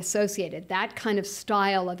really associated. That kind of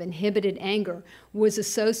style of inhibited anger was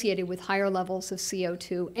associated with higher levels of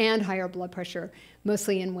CO2 and higher blood pressure,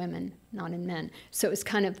 mostly in women, not in men. So it's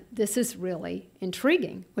this is really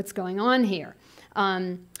intriguing, what's going on here.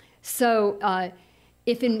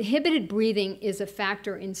 If inhibited breathing is a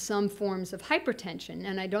factor in some forms of hypertension,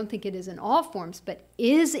 and I don't think it is in all forms, but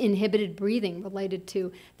is inhibited breathing related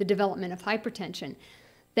to the development of hypertension,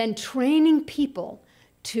 then training people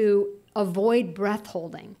to avoid breath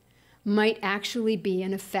holding might actually be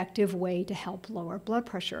an effective way to help lower blood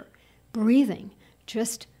pressure. Breathing,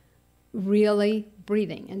 just really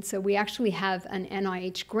breathing. And so we actually have an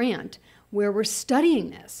NIH grant where we're studying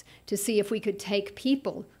this to see if we could take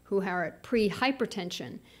people who are at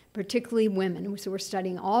pre-hypertension, particularly women, so we're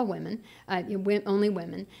studying all women, only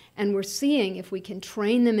women, and we're seeing if we can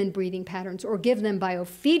train them in breathing patterns or give them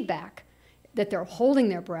biofeedback that they're holding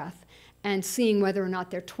their breath and seeing whether or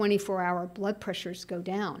not their 24-hour blood pressures go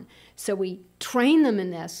down. So we train them in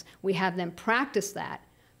this, we have them practice that,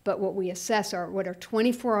 but what we assess are what are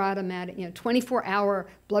 24-hour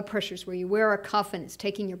blood pressures where you wear a cuff and it's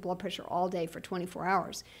taking your blood pressure all day for 24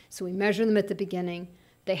 hours. So we measure them at the beginning.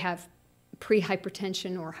 They have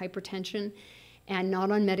pre-hypertension or hypertension and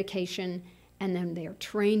not on medication, and then they are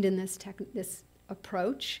trained in this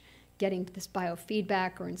approach, getting this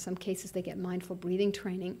biofeedback, or in some cases they get mindful breathing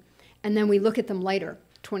training. And then we look at them later,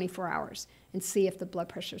 24 hours, and see if the blood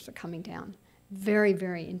pressures are coming down. Very,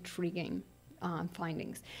 very intriguing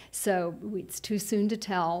findings. So it's too soon to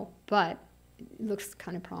tell, but it looks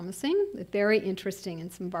kind of promising, very interesting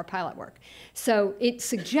in some of our pilot work. So it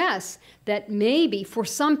suggests that maybe for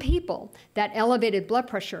some people, that elevated blood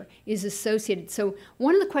pressure is associated. So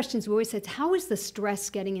one of the questions we always said is, how is the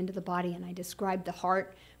stress getting into the body? And I described the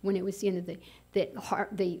heart when it was,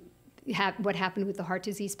 what happened with the heart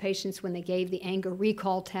disease patients when they gave the anger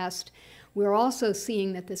recall test. We're also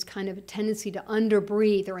seeing that this kind of a tendency to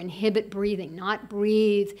underbreathe or inhibit breathing, not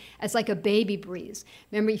breathe as like a baby breathes.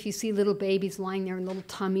 Remember, if you see little babies lying there and little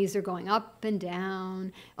tummies are going up and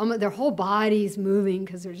down, their whole body's moving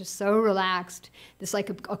because they're just so relaxed. This like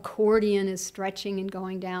accordion is stretching and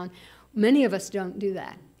going down. Many of us don't do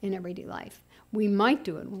that in everyday life. We might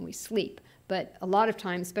do it when we sleep, but a lot of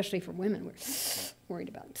times, especially for women, we're worried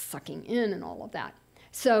about sucking in and all of that.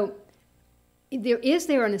 So is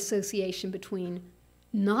there an association between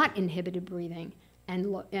not inhibited breathing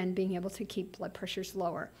and being able to keep blood pressures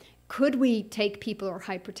lower? Could we take people who are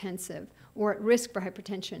hypertensive or at risk for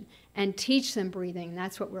hypertension and teach them breathing?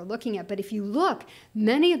 That's what we're looking at. But if you look,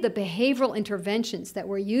 many of the behavioral interventions that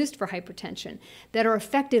were used for hypertension that are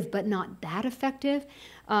effective but not that effective,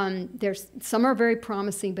 some are very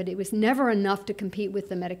promising, but it was never enough to compete with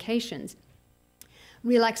the medications.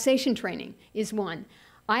 Relaxation training is one.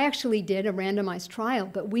 I actually did a randomized trial,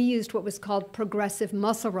 but we used what was called progressive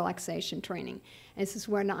muscle relaxation training. And this is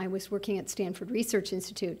when I was working at Stanford Research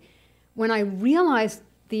Institute. When I realized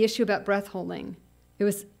the issue about breath holding, it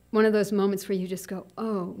was one of those moments where you just go,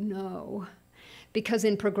 oh no. Because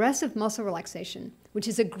in progressive muscle relaxation, which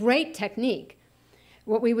is a great technique,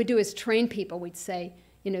 what we would do is train people. We'd say,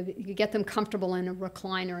 you get them comfortable in a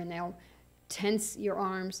recliner and they'll tense your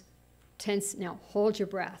arms, tense, now hold your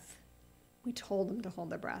breath. We told them to hold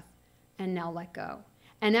their breath and now let go.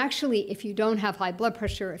 And actually, if you don't have high blood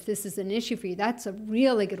pressure, if this is an issue for you, that's a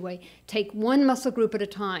really good way. Take one muscle group at a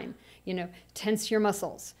time. Tense your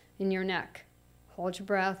muscles in your neck. Hold your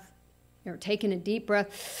breath. You're taking a deep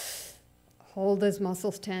breath. Hold those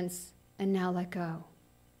muscles tense and now let go.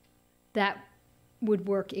 That would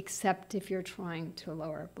work except if you're trying to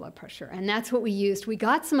lower blood pressure. And that's what we used. We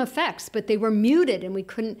got some effects, but they were muted and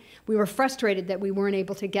we were frustrated that we weren't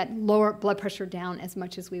able to get lower blood pressure down as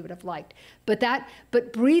much as we would have liked.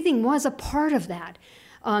 But breathing was a part of that.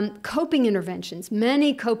 Coping interventions.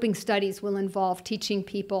 Many coping studies will involve teaching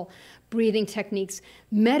people breathing techniques.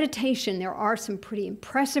 Meditation, there are some pretty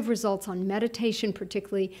impressive results on meditation,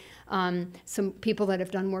 particularly some people that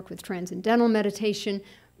have done work with transcendental meditation.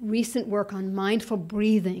 Recent work on mindful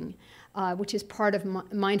breathing, which is part of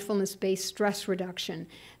mindfulness-based stress reduction,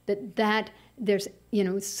 that there's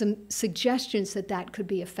some suggestions that could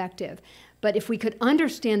be effective. But if we could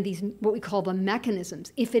understand these, what we call the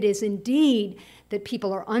mechanisms, if it is indeed that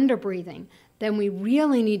people are under-breathing, then we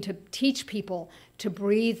really need to teach people to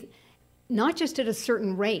breathe not just at a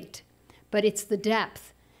certain rate, but it's the depth.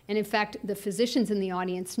 And in fact, the physicians in the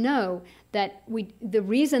audience know that the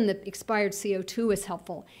reason that expired CO2 is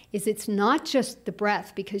helpful is it's not just the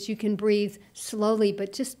breath, because you can breathe slowly,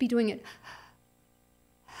 but just be doing it.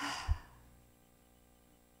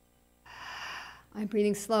 I'm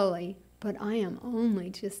breathing slowly, but I am only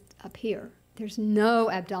just up here. There's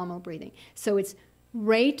no abdominal breathing. So it's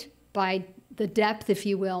rate by the depth, if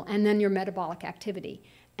you will, and then your metabolic activity.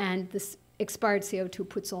 And this expired CO2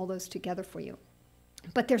 puts all those together for you.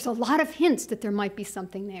 But there's a lot of hints that there might be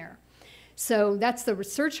something there. So that's the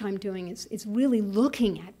research I'm doing, is really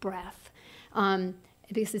looking at breath,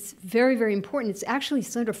 because it's very, very important. It's actually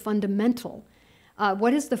sort of fundamental.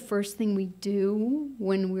 What is the first thing we do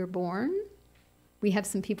when we're born? We have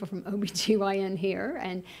some people from OBGYN here,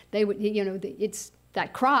 and they would, it's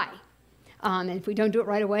that cry. And if we don't do it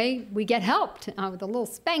right away, we get helped with a little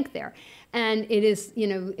spank there. And it is,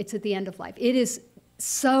 it's at the end of life. It is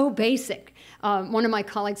so basic. One of my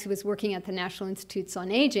colleagues who was working at the National Institutes on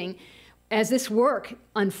Aging, as this work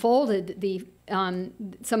unfolded,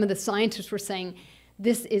 some of the scientists were saying,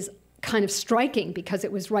 this is kind of striking because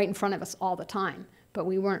it was right in front of us all the time. But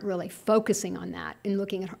we weren't really focusing on that in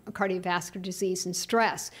looking at cardiovascular disease and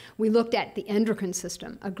stress. We looked at the endocrine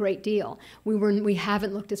system a great deal. We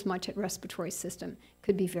haven't looked as much at respiratory system.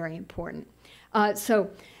 Could be very important. So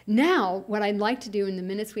now what I'd like to do in the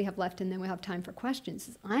minutes we have left, and then we'll have time for questions,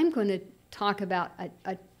 is I'm going to talk about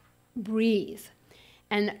a breathe.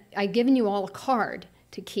 And I've given you all a card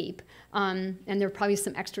to keep, and there are probably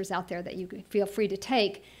some extras out there that you could feel free to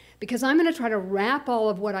take, because I'm going to try to wrap all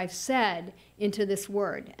of what I've said into this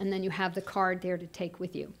word, and then you have the card there to take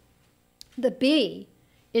with you. The B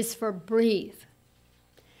is for breathe.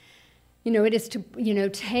 It is to,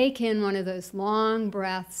 take in one of those long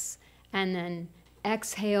breaths and then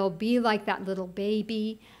exhale, be like that little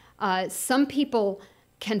baby. Some people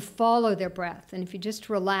can follow their breath, and if you just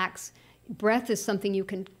relax, breath is something you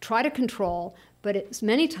can try to control, but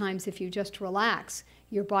many times if you just relax,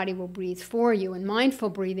 your body will breathe for you. And mindful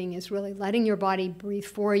breathing is really letting your body breathe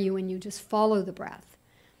for you, and you just follow the breath.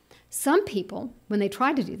 Some people, when they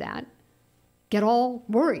try to do that, get all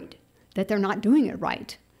worried that they're not doing it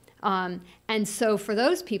right. And so for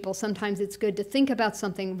those people, sometimes it's good to think about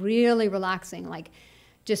something really relaxing, like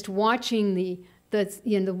just watching the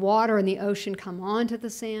water in the ocean come onto the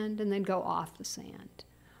sand and then go off the sand,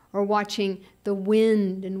 or watching the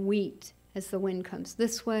wind and wheat as the wind comes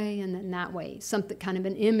this way and then that way, something kind of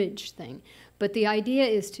an image thing. But the idea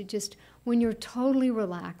is to just, when you're totally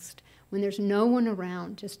relaxed, when there's no one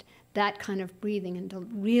around, just that kind of breathing, and to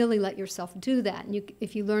really let yourself do that. And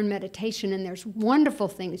if you learn meditation, and there's wonderful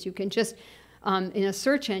things, you can just, in a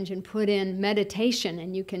search engine, put in meditation,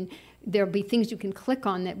 and there'll be things you can click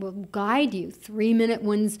on that will guide you. 3-minute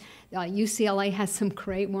ones, UCLA has some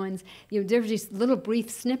great ones. There's these little brief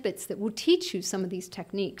snippets that will teach you some of these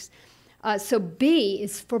techniques. So B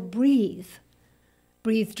is for breathe.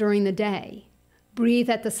 Breathe during the day. breathe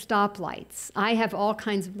at the stoplights. I have all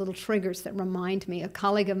kinds of little triggers that remind me. A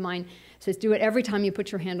colleague of mine says, do it every time you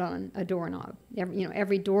put your hand on a doorknob.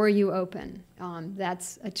 Every door you open,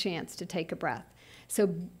 that's a chance to take a breath.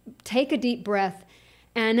 So take a deep breath,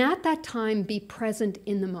 and at that time, be present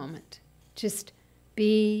in the moment. Just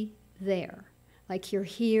be there. Like you're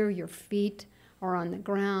here, your feet are on the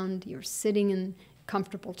ground, you're sitting in a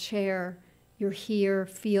comfortable chair, you're here,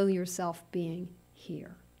 feel yourself being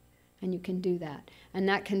here. And you can do that. And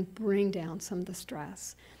that can bring down some of the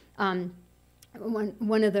stress. One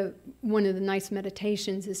of the nice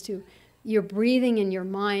meditations is your breathing and your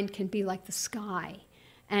mind can be like the sky.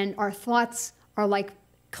 And our thoughts are like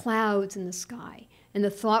clouds in the sky. And the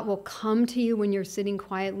thought will come to you when you're sitting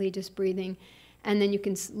quietly, just breathing. And then you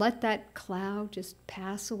can let that cloud just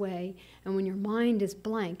pass away. And when your mind is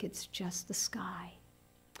blank, it's just the sky.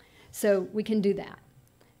 So we can do that.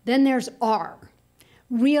 Then there's R,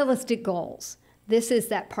 realistic goals. This is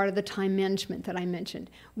that part of the time management that I mentioned.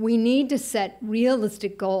 We need to set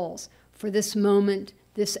realistic goals for this moment,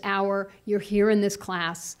 this hour. You're here in this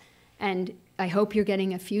class, and I hope you're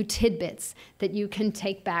getting a few tidbits that you can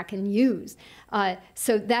take back and use.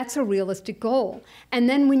 So that's a realistic goal. And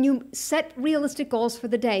then when you set realistic goals for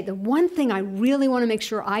the day, the one thing I really want to make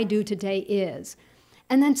sure I do today is,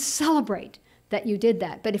 and then celebrate that you did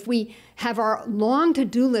that. But if we have our long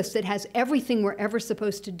to-do list that has everything we're ever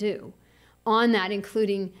supposed to do on that,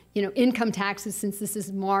 including income taxes, since this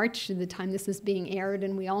is March, the time this is being aired,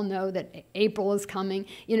 and we all know that April is coming,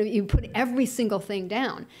 you put every single thing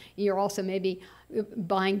down. You're also maybe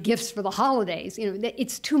buying gifts for the holidays.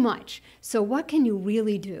 It's too much. So what can you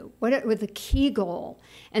really do? What with the key goal?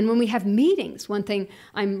 And when we have meetings, one thing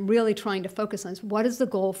I'm really trying to focus on is, what is the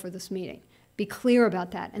goal for this meeting? Be clear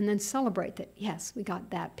about that, and then celebrate that, yes, we got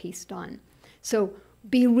that piece done. So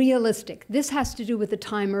be realistic. This has to do with the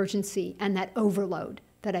time urgency and that overload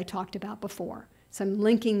that I talked about before. So I'm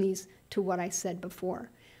linking these to what I said before.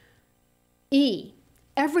 E,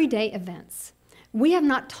 everyday events. We have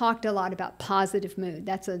not talked a lot about positive mood.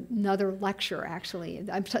 That's another lecture, actually.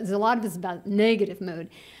 There's a lot of this about negative mood.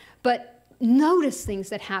 But notice things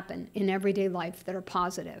that happen in everyday life that are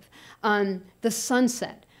positive. The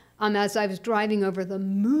sunset. As I was driving over, the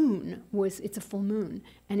moon it's a full moon.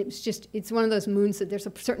 And it's one of those moons that there's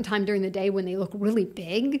a certain time during the day when they look really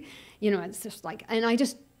big. It's just like, and I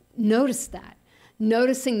just noticed that.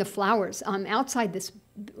 Noticing the flowers. Outside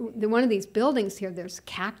one of these buildings here, there's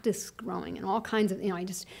cactus growing and all kinds of, I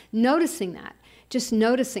just noticing that, just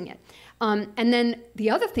noticing it. And then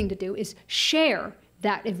the other thing to do is share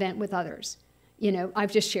that event with others.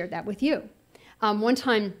 I've just shared that with you. One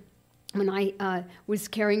time, when I was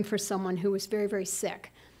caring for someone who was very, very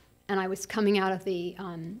sick, and I was coming out of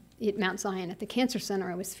at Mount Zion at the Cancer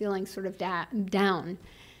Center, I was feeling sort of down.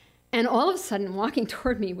 And all of a sudden, walking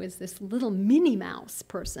toward me was this little Minnie Mouse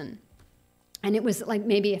person. And it was like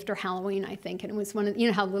maybe after Halloween, I think. And it was one of,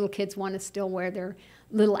 how little kids want to still wear their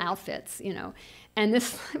little outfits, And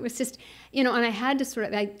this, it was just, and I had to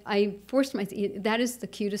sort of, I forced myself, that is the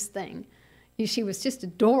cutest thing. She was just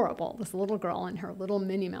adorable, this little girl in her little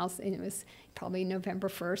Minnie Mouse, and it was probably November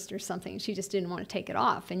 1st or something. She just didn't want to take it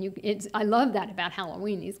off. And I love that about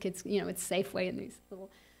Halloween. These kids, it's Safeway and these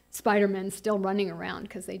little Spider-Men still running around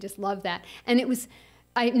because they just love that. And it was,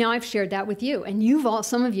 now I've shared that with you, and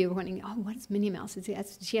some of you are wondering, oh, what is Minnie Mouse?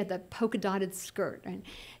 She had the polka dotted skirt.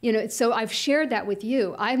 And, so I've shared that with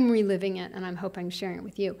you. I'm reliving it, and I'm hoping sharing it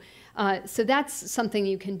with you. So that's something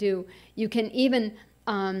you can do. You can even,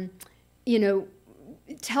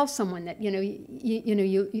 tell someone that,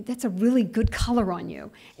 that's a really good color on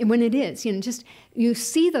you. And when it is, you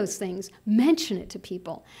see those things, mention it to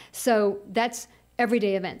people. So that's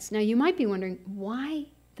everyday events. Now you might be wondering, why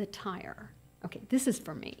the tire? Okay, this is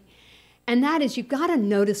for me. And that is, you've got to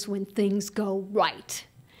notice when things go right.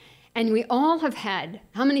 And we all have had,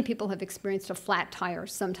 how many people have experienced a flat tire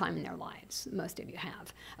sometime in their lives? Most of you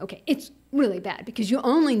have. Okay, it's really bad because you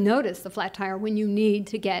only notice the flat tire when you need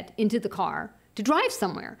to get into the car to drive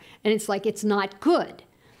somewhere. And it's like, it's not good.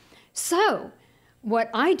 So what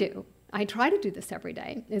I do, I try to do this every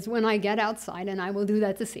day, is when I get outside, and I will do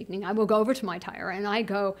that this evening, I will go over to my tire and I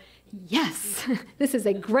go, yes, this is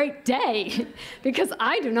a great day because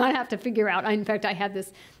I do not have to figure out, in fact, I had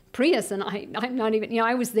this Prius, and I'm not even,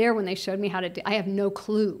 I was there when they showed me how to do, I have no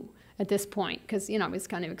clue at this point because, I was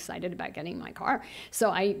kind of excited about getting my car. So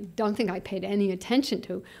I don't think I paid any attention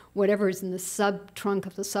to whatever is in the sub-trunk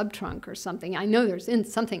of the sub-trunk or something. I know there's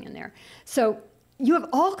something in there. So you have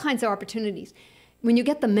all kinds of opportunities. When you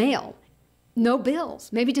get the mail, no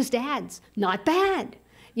bills, maybe just ads, not bad.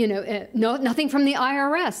 nothing from the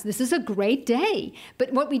IRS. This is a great day.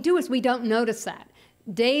 But what we do is we don't notice that.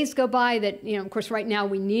 Days go by that, of course, right now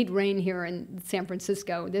we need rain here in San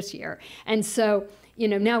Francisco this year. And so,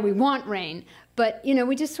 now we want rain. But,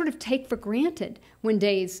 we just sort of take for granted when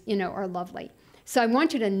days, are lovely. So I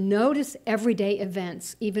want you to notice everyday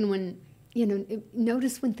events, even when,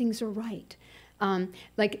 notice when things are right.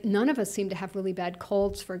 Like none of us seem to have really bad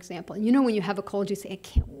colds, for example. And when you have a cold, you say, I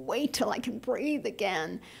can't wait till I can breathe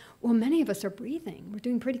again. Well, many of us are breathing. We're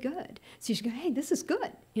doing pretty good. So you should go, hey, this is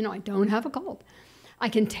good. I don't have a cold. I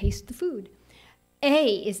can taste the food.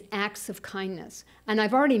 A is acts of kindness. And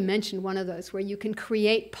I've already mentioned one of those where you can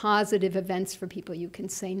create positive events for people. You can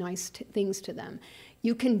say nice things to them.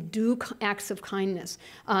 You can do acts of kindness.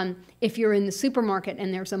 If you're in the supermarket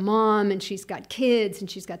and there's a mom and she's got kids and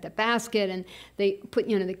she's got the basket and they put,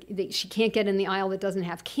 she can't get in the aisle that doesn't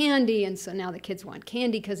have candy, and so now the kids want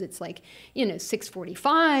candy because it's like,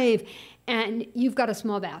 6:45, and you've got a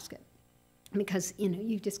small basket because,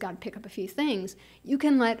 you've just got to pick up a few things. You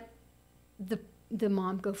can let the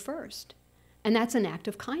mom go first. And that's an act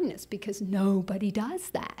of kindness because nobody does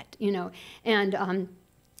that, and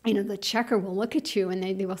the checker will look at you and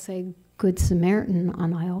they will say, Good Samaritan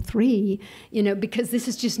on aisle 3, because this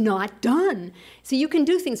is just not done. So you can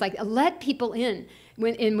do things like let people in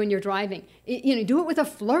when you're driving. Do it with a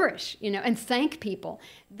flourish, and thank people.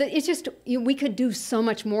 It's just, we could do so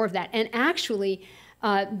much more of that. And actually,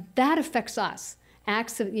 that affects us.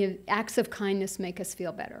 Acts of kindness make us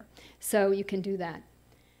feel better. So you can do that.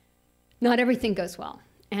 Not everything goes well.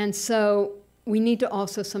 And so we need to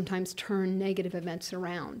also sometimes turn negative events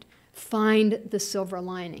around. Find the silver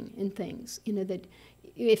lining in things. That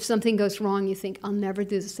if something goes wrong, you think, I'll never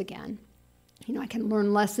do this again. I can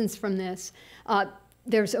learn lessons from this.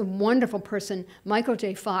 There's a wonderful person, Michael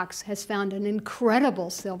J. Fox, has found an incredible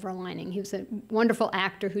silver lining. He was a wonderful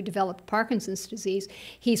actor who developed Parkinson's disease.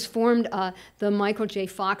 He's formed the Michael J.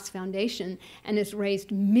 Fox Foundation and has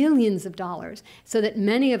raised millions of dollars so that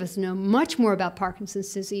many of us know much more about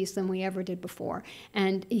Parkinson's disease than we ever did before.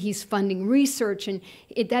 And he's funding research, and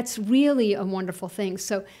that's really a wonderful thing.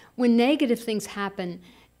 So when negative things happen,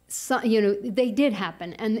 they did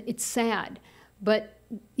happen, and it's sad, but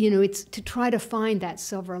it's to try to find that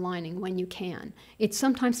silver lining when you can. It's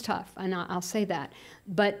sometimes tough, and I'll say that,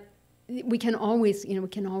 but we can always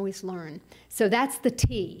learn. So that's the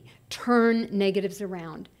T, turn negatives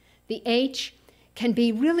around. The H can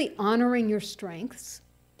be really honoring your strengths.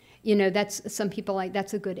 That's some people like,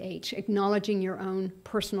 that's a good H, acknowledging your own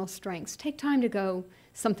personal strengths. Take time to go,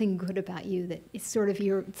 something good about you that is sort of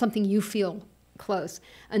something you feel close.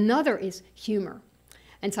 Another is humor.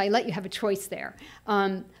 And so I let you have a choice there.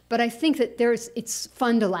 But I think that it's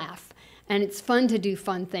fun to laugh, and it's fun to do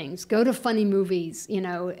fun things. Go to funny movies,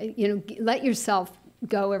 let yourself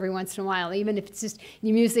go every once in a while, even if it's just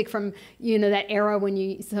music from, that era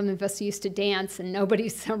when some of us used to dance and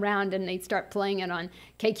nobody's around and they'd start playing it on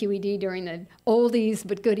KQED during the oldies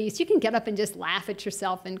but goodies. You can get up and just laugh at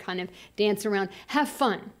yourself and kind of dance around. Have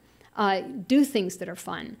fun. Do things that are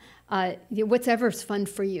fun. Whatever's fun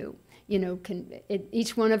for you.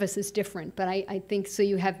 Each one of us is different, but I think so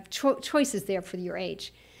you have choices there for your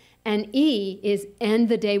age. And E is end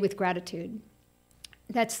the day with gratitude.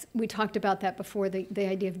 We talked about that before, the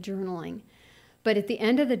idea of journaling. But at the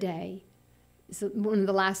end of the day, so one of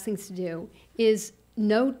the last things to do is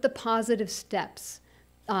note the positive steps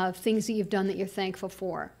of things that you've done that you're thankful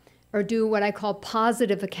for. Or do what I call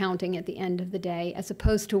positive accounting at the end of the day, as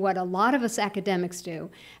opposed to what a lot of us academics do.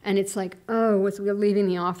 And it's like, as we're leaving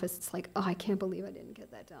the office, it's like, I can't believe I didn't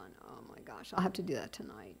get that done. Oh my gosh, I'll have to do that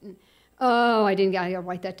tonight. And I gotta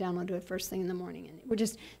write that down, I'll do it first thing in the morning. And we're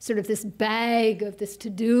just sort of this bag of this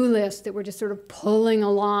to-do list that we're just sort of pulling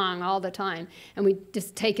along all the time. And we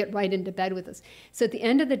just take it right into bed with us. So at the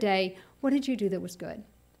end of the day, what did you do that was good?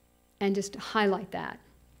 And just highlight that.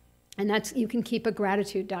 And you can keep a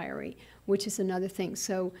gratitude diary, which is another thing.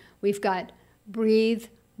 So we've got breathe,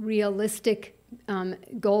 realistic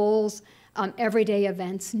goals, everyday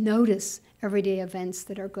events. Notice everyday events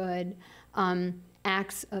that are good.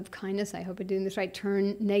 Acts of kindness, I hope I'm doing this right,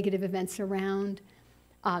 turn negative events around.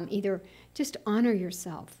 Either just honor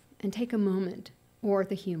yourself and take a moment, or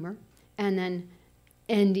the humor, and then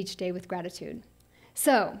end each day with gratitude.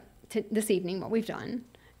 So this evening, what we've done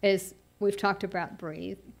is we've talked about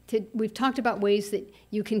breathe. We've talked about ways that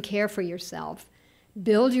you can care for yourself,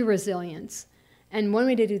 build your resilience. And one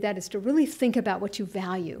way to do that is to really think about what you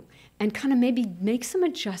value and kind of maybe make some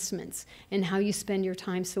adjustments in how you spend your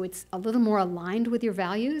time so it's a little more aligned with your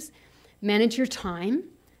values. Manage your time,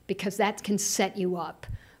 because that can set you up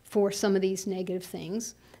for some of these negative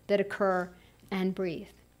things that occur, and breathe.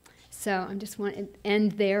 So I just want to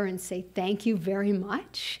end there and say thank you very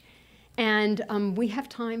much. And we have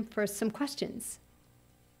time for some questions.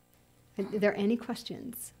 Are there any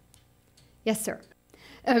questions? Yes, sir.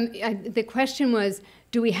 The question was,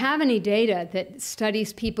 do we have any data that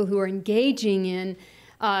studies people who are engaging in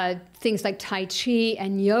things like Tai Chi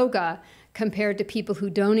and yoga compared to people who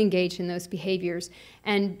don't engage in those behaviors?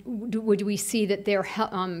 And would we see that they're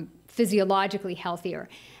physiologically healthier?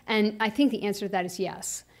 And I think the answer to that is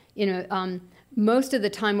yes. Most of the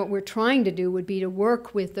time what we're trying to do would be to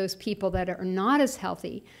work with those people that are not as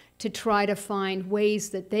healthy to try to find ways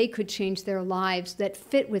that they could change their lives that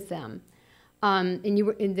fit with them. And you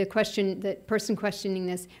were in the question, the person questioning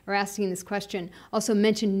this or asking this question also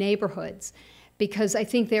mentioned neighborhoods, because I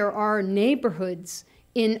think there are neighborhoods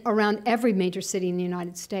around every major city in the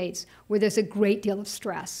United States where there's a great deal of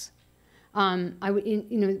stress.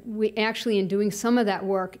 We actually, in doing some of that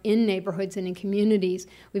work in neighborhoods and in communities,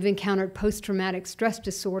 we've encountered post-traumatic stress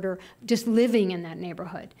disorder just living in that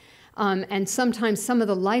neighborhood. And sometimes some of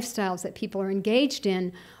the lifestyles that people are engaged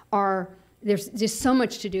in there's just so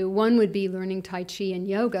much to do. One would be learning Tai Chi and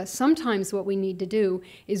yoga. Sometimes what we need to do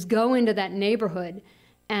is go into that neighborhood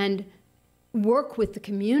and work with the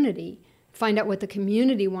community, find out what the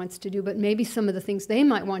community wants to do, but maybe some of the things they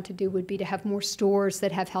might want to do would be to have more stores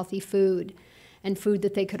that have healthy food and food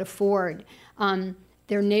that they could afford.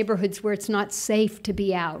 There are neighborhoods where it's not safe to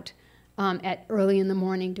be out at early in the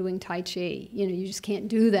morning doing Tai Chi. You just can't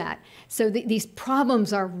do that. So these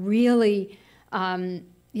problems are really,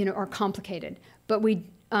 are complicated. But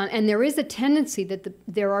and there is a tendency that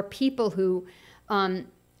there are people who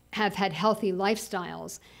have had healthy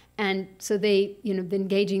lifestyles, and so they've been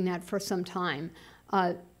engaging that for some time.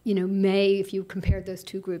 If you compared those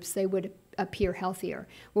two groups, they would appear healthier.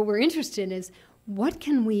 What we're interested in is what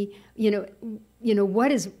can we,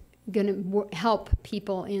 what is going to help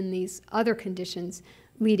people in these other conditions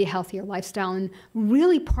lead a healthier lifestyle. And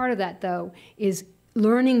really part of that, though, is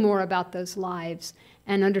learning more about those lives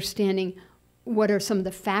and understanding what are some of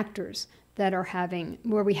the factors that are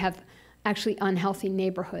where we have actually unhealthy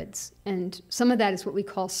neighborhoods. And some of that is what we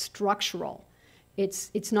call structural.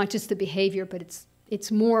 It's not just the behavior, but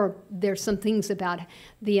it's more, there's some things about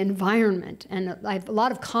the environment. And I have a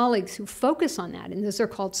lot of colleagues who focus on that, and those are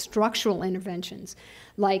called structural interventions,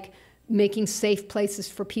 like making safe places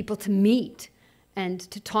for people to meet and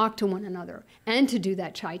to talk to one another and to do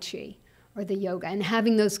that Tai Chi or the yoga, and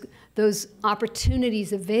having those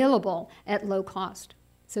opportunities available at low cost.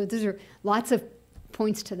 So those are lots of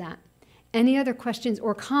points to that. Any other questions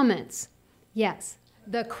or comments? Yes.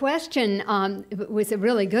 The question was a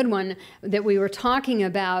really good one, that we were talking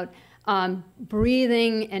about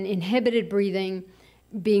breathing and inhibited breathing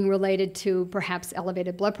being related to perhaps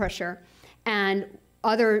elevated blood pressure. And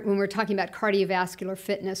when we're talking about cardiovascular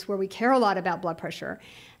fitness, where we care a lot about blood pressure,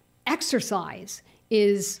 exercise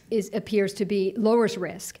appears to be lowers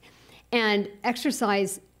risk. And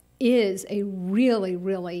exercise is a really,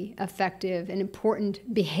 really effective and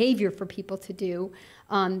important behavior for people to do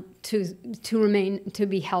to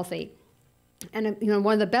be healthy. And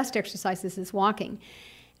one of the best exercises is walking.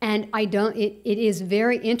 And it is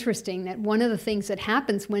very interesting that one of the things that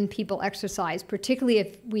happens when people exercise, particularly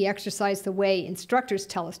if we exercise the way instructors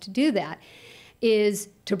tell us to do that, is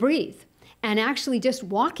to breathe. And actually just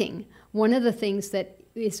walking, one of the things that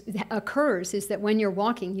occurs is that when you're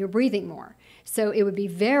walking, you're breathing more. So it would be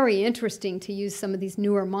very interesting to use some of these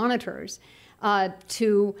newer monitors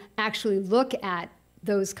to actually look at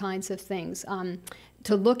those kinds of things,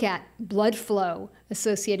 to look at blood flow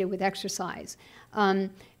associated with exercise.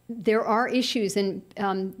 There are issues, and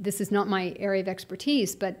this is not my area of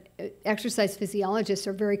expertise, but exercise physiologists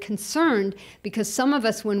are very concerned because some of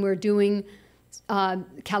us, when we're doing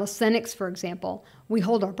calisthenics, for example, we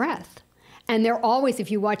hold our breath. And they're always, if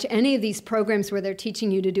you watch any of these programs where they're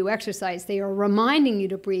teaching you to do exercise, they are reminding you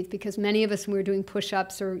to breathe, because many of us, when we're doing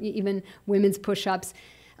push-ups or even women's push-ups,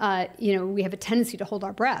 we have a tendency to hold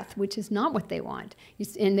our breath, which is not what they want.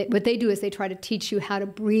 And what they do is they try to teach you how to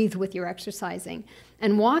breathe with your exercising.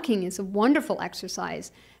 And walking is a wonderful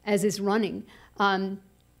exercise, as is running.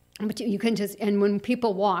 But you can and when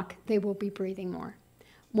people walk, they will be breathing more.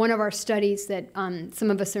 One of our studies that some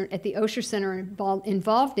of us at the Osher Center are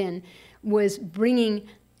involved in was bringing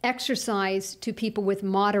exercise to people with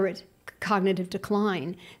moderate cognitive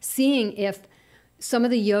decline, seeing if some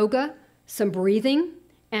of the yoga, some breathing,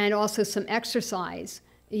 and also some exercise,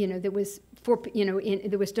 that was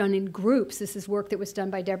that was done in groups. This is work that was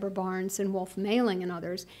done by Deborah Barnes and Wolf Mailing and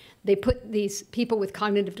others. They put these people with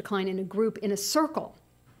cognitive decline in a group in a circle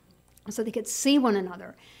so they could see one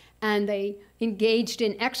another. And they engaged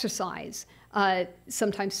in exercise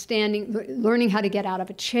sometimes standing, learning how to get out of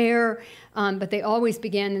a chair, but they always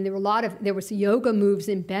began, and there was yoga moves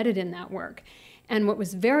embedded in that work. And what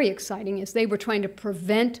was very exciting is they were trying to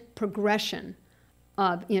prevent progression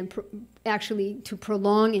of, actually to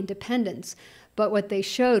prolong independence. But what they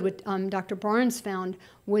showed, what Dr. Barnes found,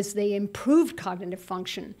 was they improved cognitive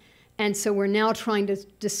function. And so we're now trying to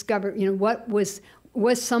discover, what was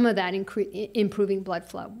some of that improving blood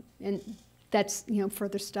flow. And that's,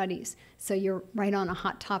 further studies. So you're right on a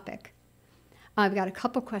hot topic. I've got a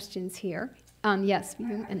couple questions here. Yes,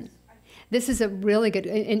 and this is a really good,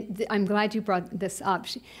 and I'm glad you brought this up.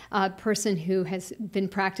 A person who has been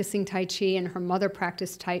practicing Tai Chi, and her mother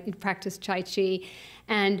practiced Tai Chi,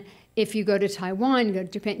 and if you go to Taiwan, go to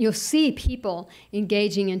Japan, you'll see people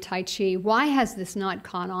engaging in Tai Chi. Why has this not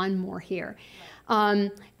caught on more here?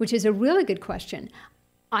 Which is a really good question.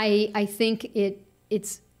 I think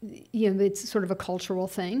it's sort of a cultural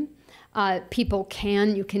thing. People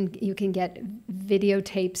you can get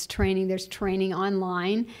videotapes training. There's training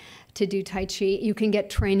online to do Tai Chi. You can get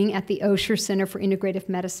training at the Osher Center for Integrative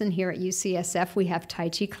Medicine here at UCSF. We have Tai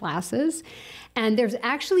Chi classes. And there's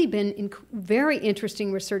actually been very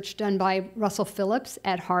interesting research done by Russell Phillips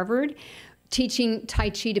at Harvard, teaching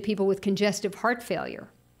Tai Chi to people with congestive heart failure,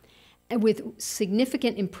 and with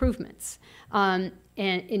significant improvements. And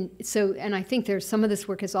I think there's some of this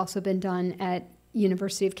work has also been done at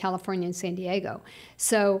University of California in San Diego.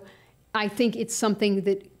 So I think it's something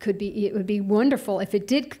that it would be wonderful if it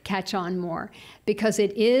did catch on more, because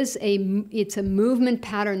it's a movement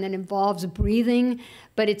pattern that involves breathing,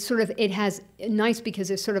 but it has nice, because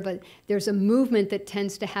there's a movement that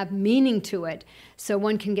tends to have meaning to it. So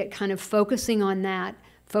one can get kind of focusing on that,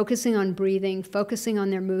 focusing on breathing, focusing on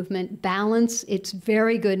their movement, balance. It's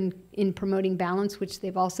very good in promoting balance, which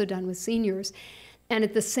they've also done with seniors. And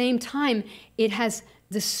at the same time, it has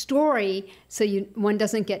the story, so one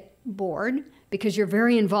doesn't get bored, because you're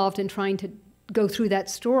very involved in trying to go through that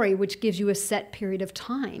story, which gives you a set period of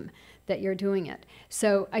time that you're doing it.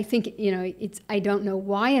 So I think, I don't know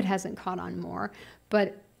why it hasn't caught on more,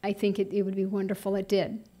 but I think it would be wonderful it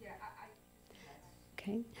did. Yeah,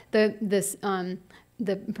 okay.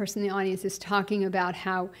 The person in the audience is talking about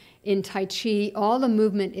how in Tai Chi, all the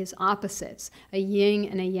movement is opposites, a yin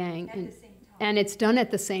and a yang. And it's done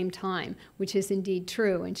at the same time, which is indeed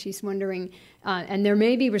true. And she's wondering, and there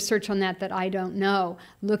may be research on that I don't know,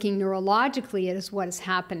 looking neurologically at what is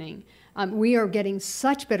happening. We are getting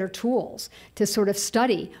such better tools to sort of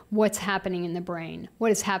study what's happening in the brain,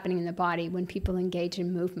 what is happening in the body when people engage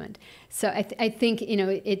in movement. So I think,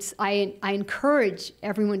 I encourage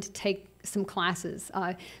everyone to take some classes,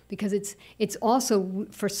 because it's also,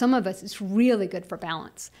 for some of us, it's really good for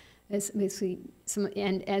balance.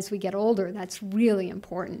 And as we get older, that's really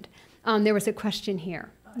important. There was a question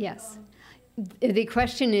here. Yes. The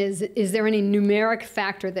question is there any numeric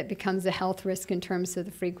factor that becomes a health risk in terms of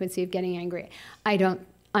the frequency of getting angry?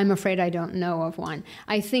 I'm afraid I don't know of one.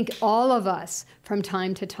 I think all of us, from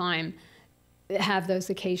time to time, have those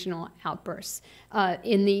occasional outbursts.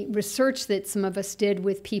 In the research that some of us did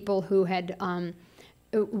with people who had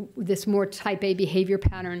this more type A behavior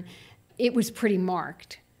pattern, it was pretty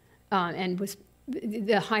marked. And was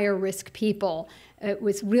the higher risk people, it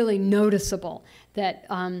was really noticeable that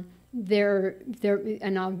and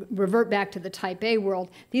I'll revert back to the type A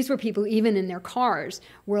world, these were people even in their cars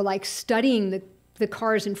were like studying the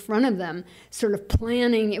cars in front of them, sort of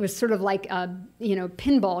planning. It was sort of like a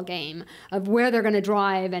pinball game of where they're going to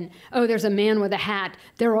drive, and oh, there's a man with a hat.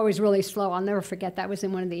 They're always really slow. I'll never forget, that was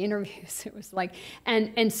in one of the interviews. It was like,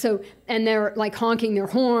 and they're like honking their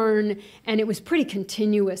horn, and it was pretty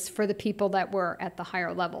continuous for the people that were at the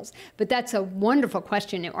higher levels. But that's a wonderful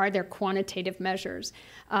question. Are there quantitative measures?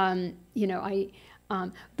 The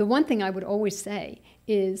one thing I would always say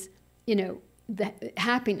is, the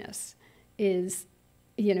happiness is,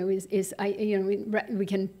 we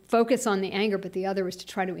can focus on the anger, but the other is to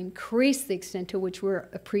try to increase the extent to which we're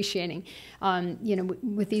appreciating.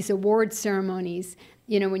 With these award ceremonies,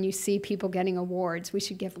 when you see people getting awards, we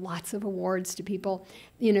should give lots of awards to people.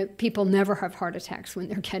 People never have heart attacks when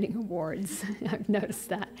they're getting awards. I've noticed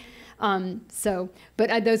that.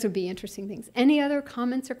 But those would be interesting things. Any other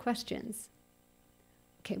comments or questions?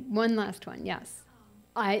 Okay, one last one, yes.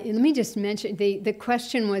 Let me just mention, the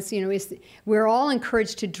question was, we're all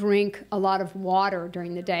encouraged to drink a lot of water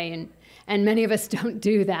during the day, and many of us don't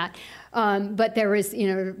do that. But there is,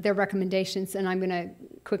 there are recommendations, and I'm going to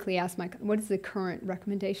quickly ask Mike, what is the current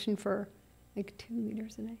recommendation for like 2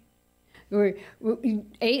 liters a day?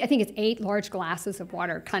 I think it's 8 large glasses of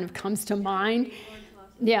water kind of comes to mind.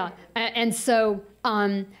 Yeah, and so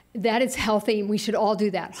that is healthy. We should all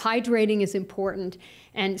do that. Hydrating is important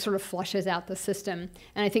and sort of flushes out the system.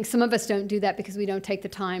 And I think some of us don't do that because we don't take the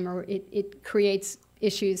time, or it creates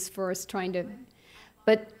issues for us trying to.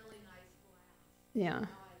 But yeah,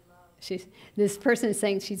 this person is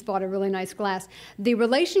saying she's bought a really nice glass. The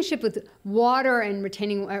relationship with water and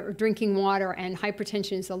retaining or drinking water and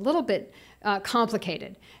hypertension is a little bit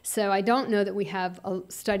complicated. So I don't know that we have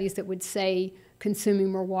studies that would say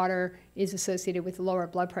consuming more water is associated with lower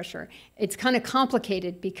blood pressure. It's kind of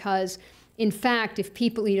complicated because, in fact, if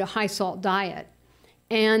people eat a high-salt diet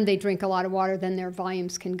and they drink a lot of water, then their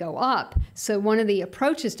volumes can go up. So one of the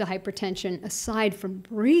approaches to hypertension, aside from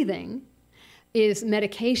breathing, is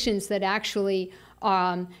medications that actually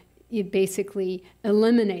you basically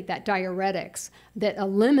eliminate that, diuretics, that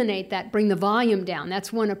eliminate that, bring the volume down.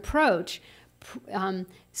 That's one approach.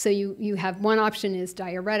 So you have one option is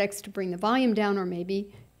diuretics to bring the volume down, or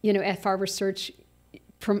maybe, if our research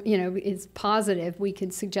is positive, we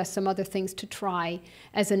could suggest some other things to try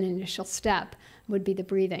as an initial step, would be the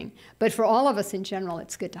breathing. But for all of us in general,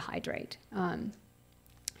 it's good to hydrate.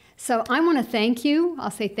 So I want to thank you.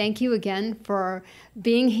 I'll say thank you again for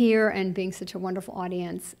being here and being such a wonderful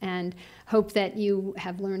audience, and hope that you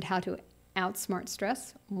have learned how to outsmart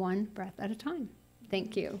stress one breath at a time.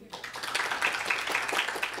 Thank you.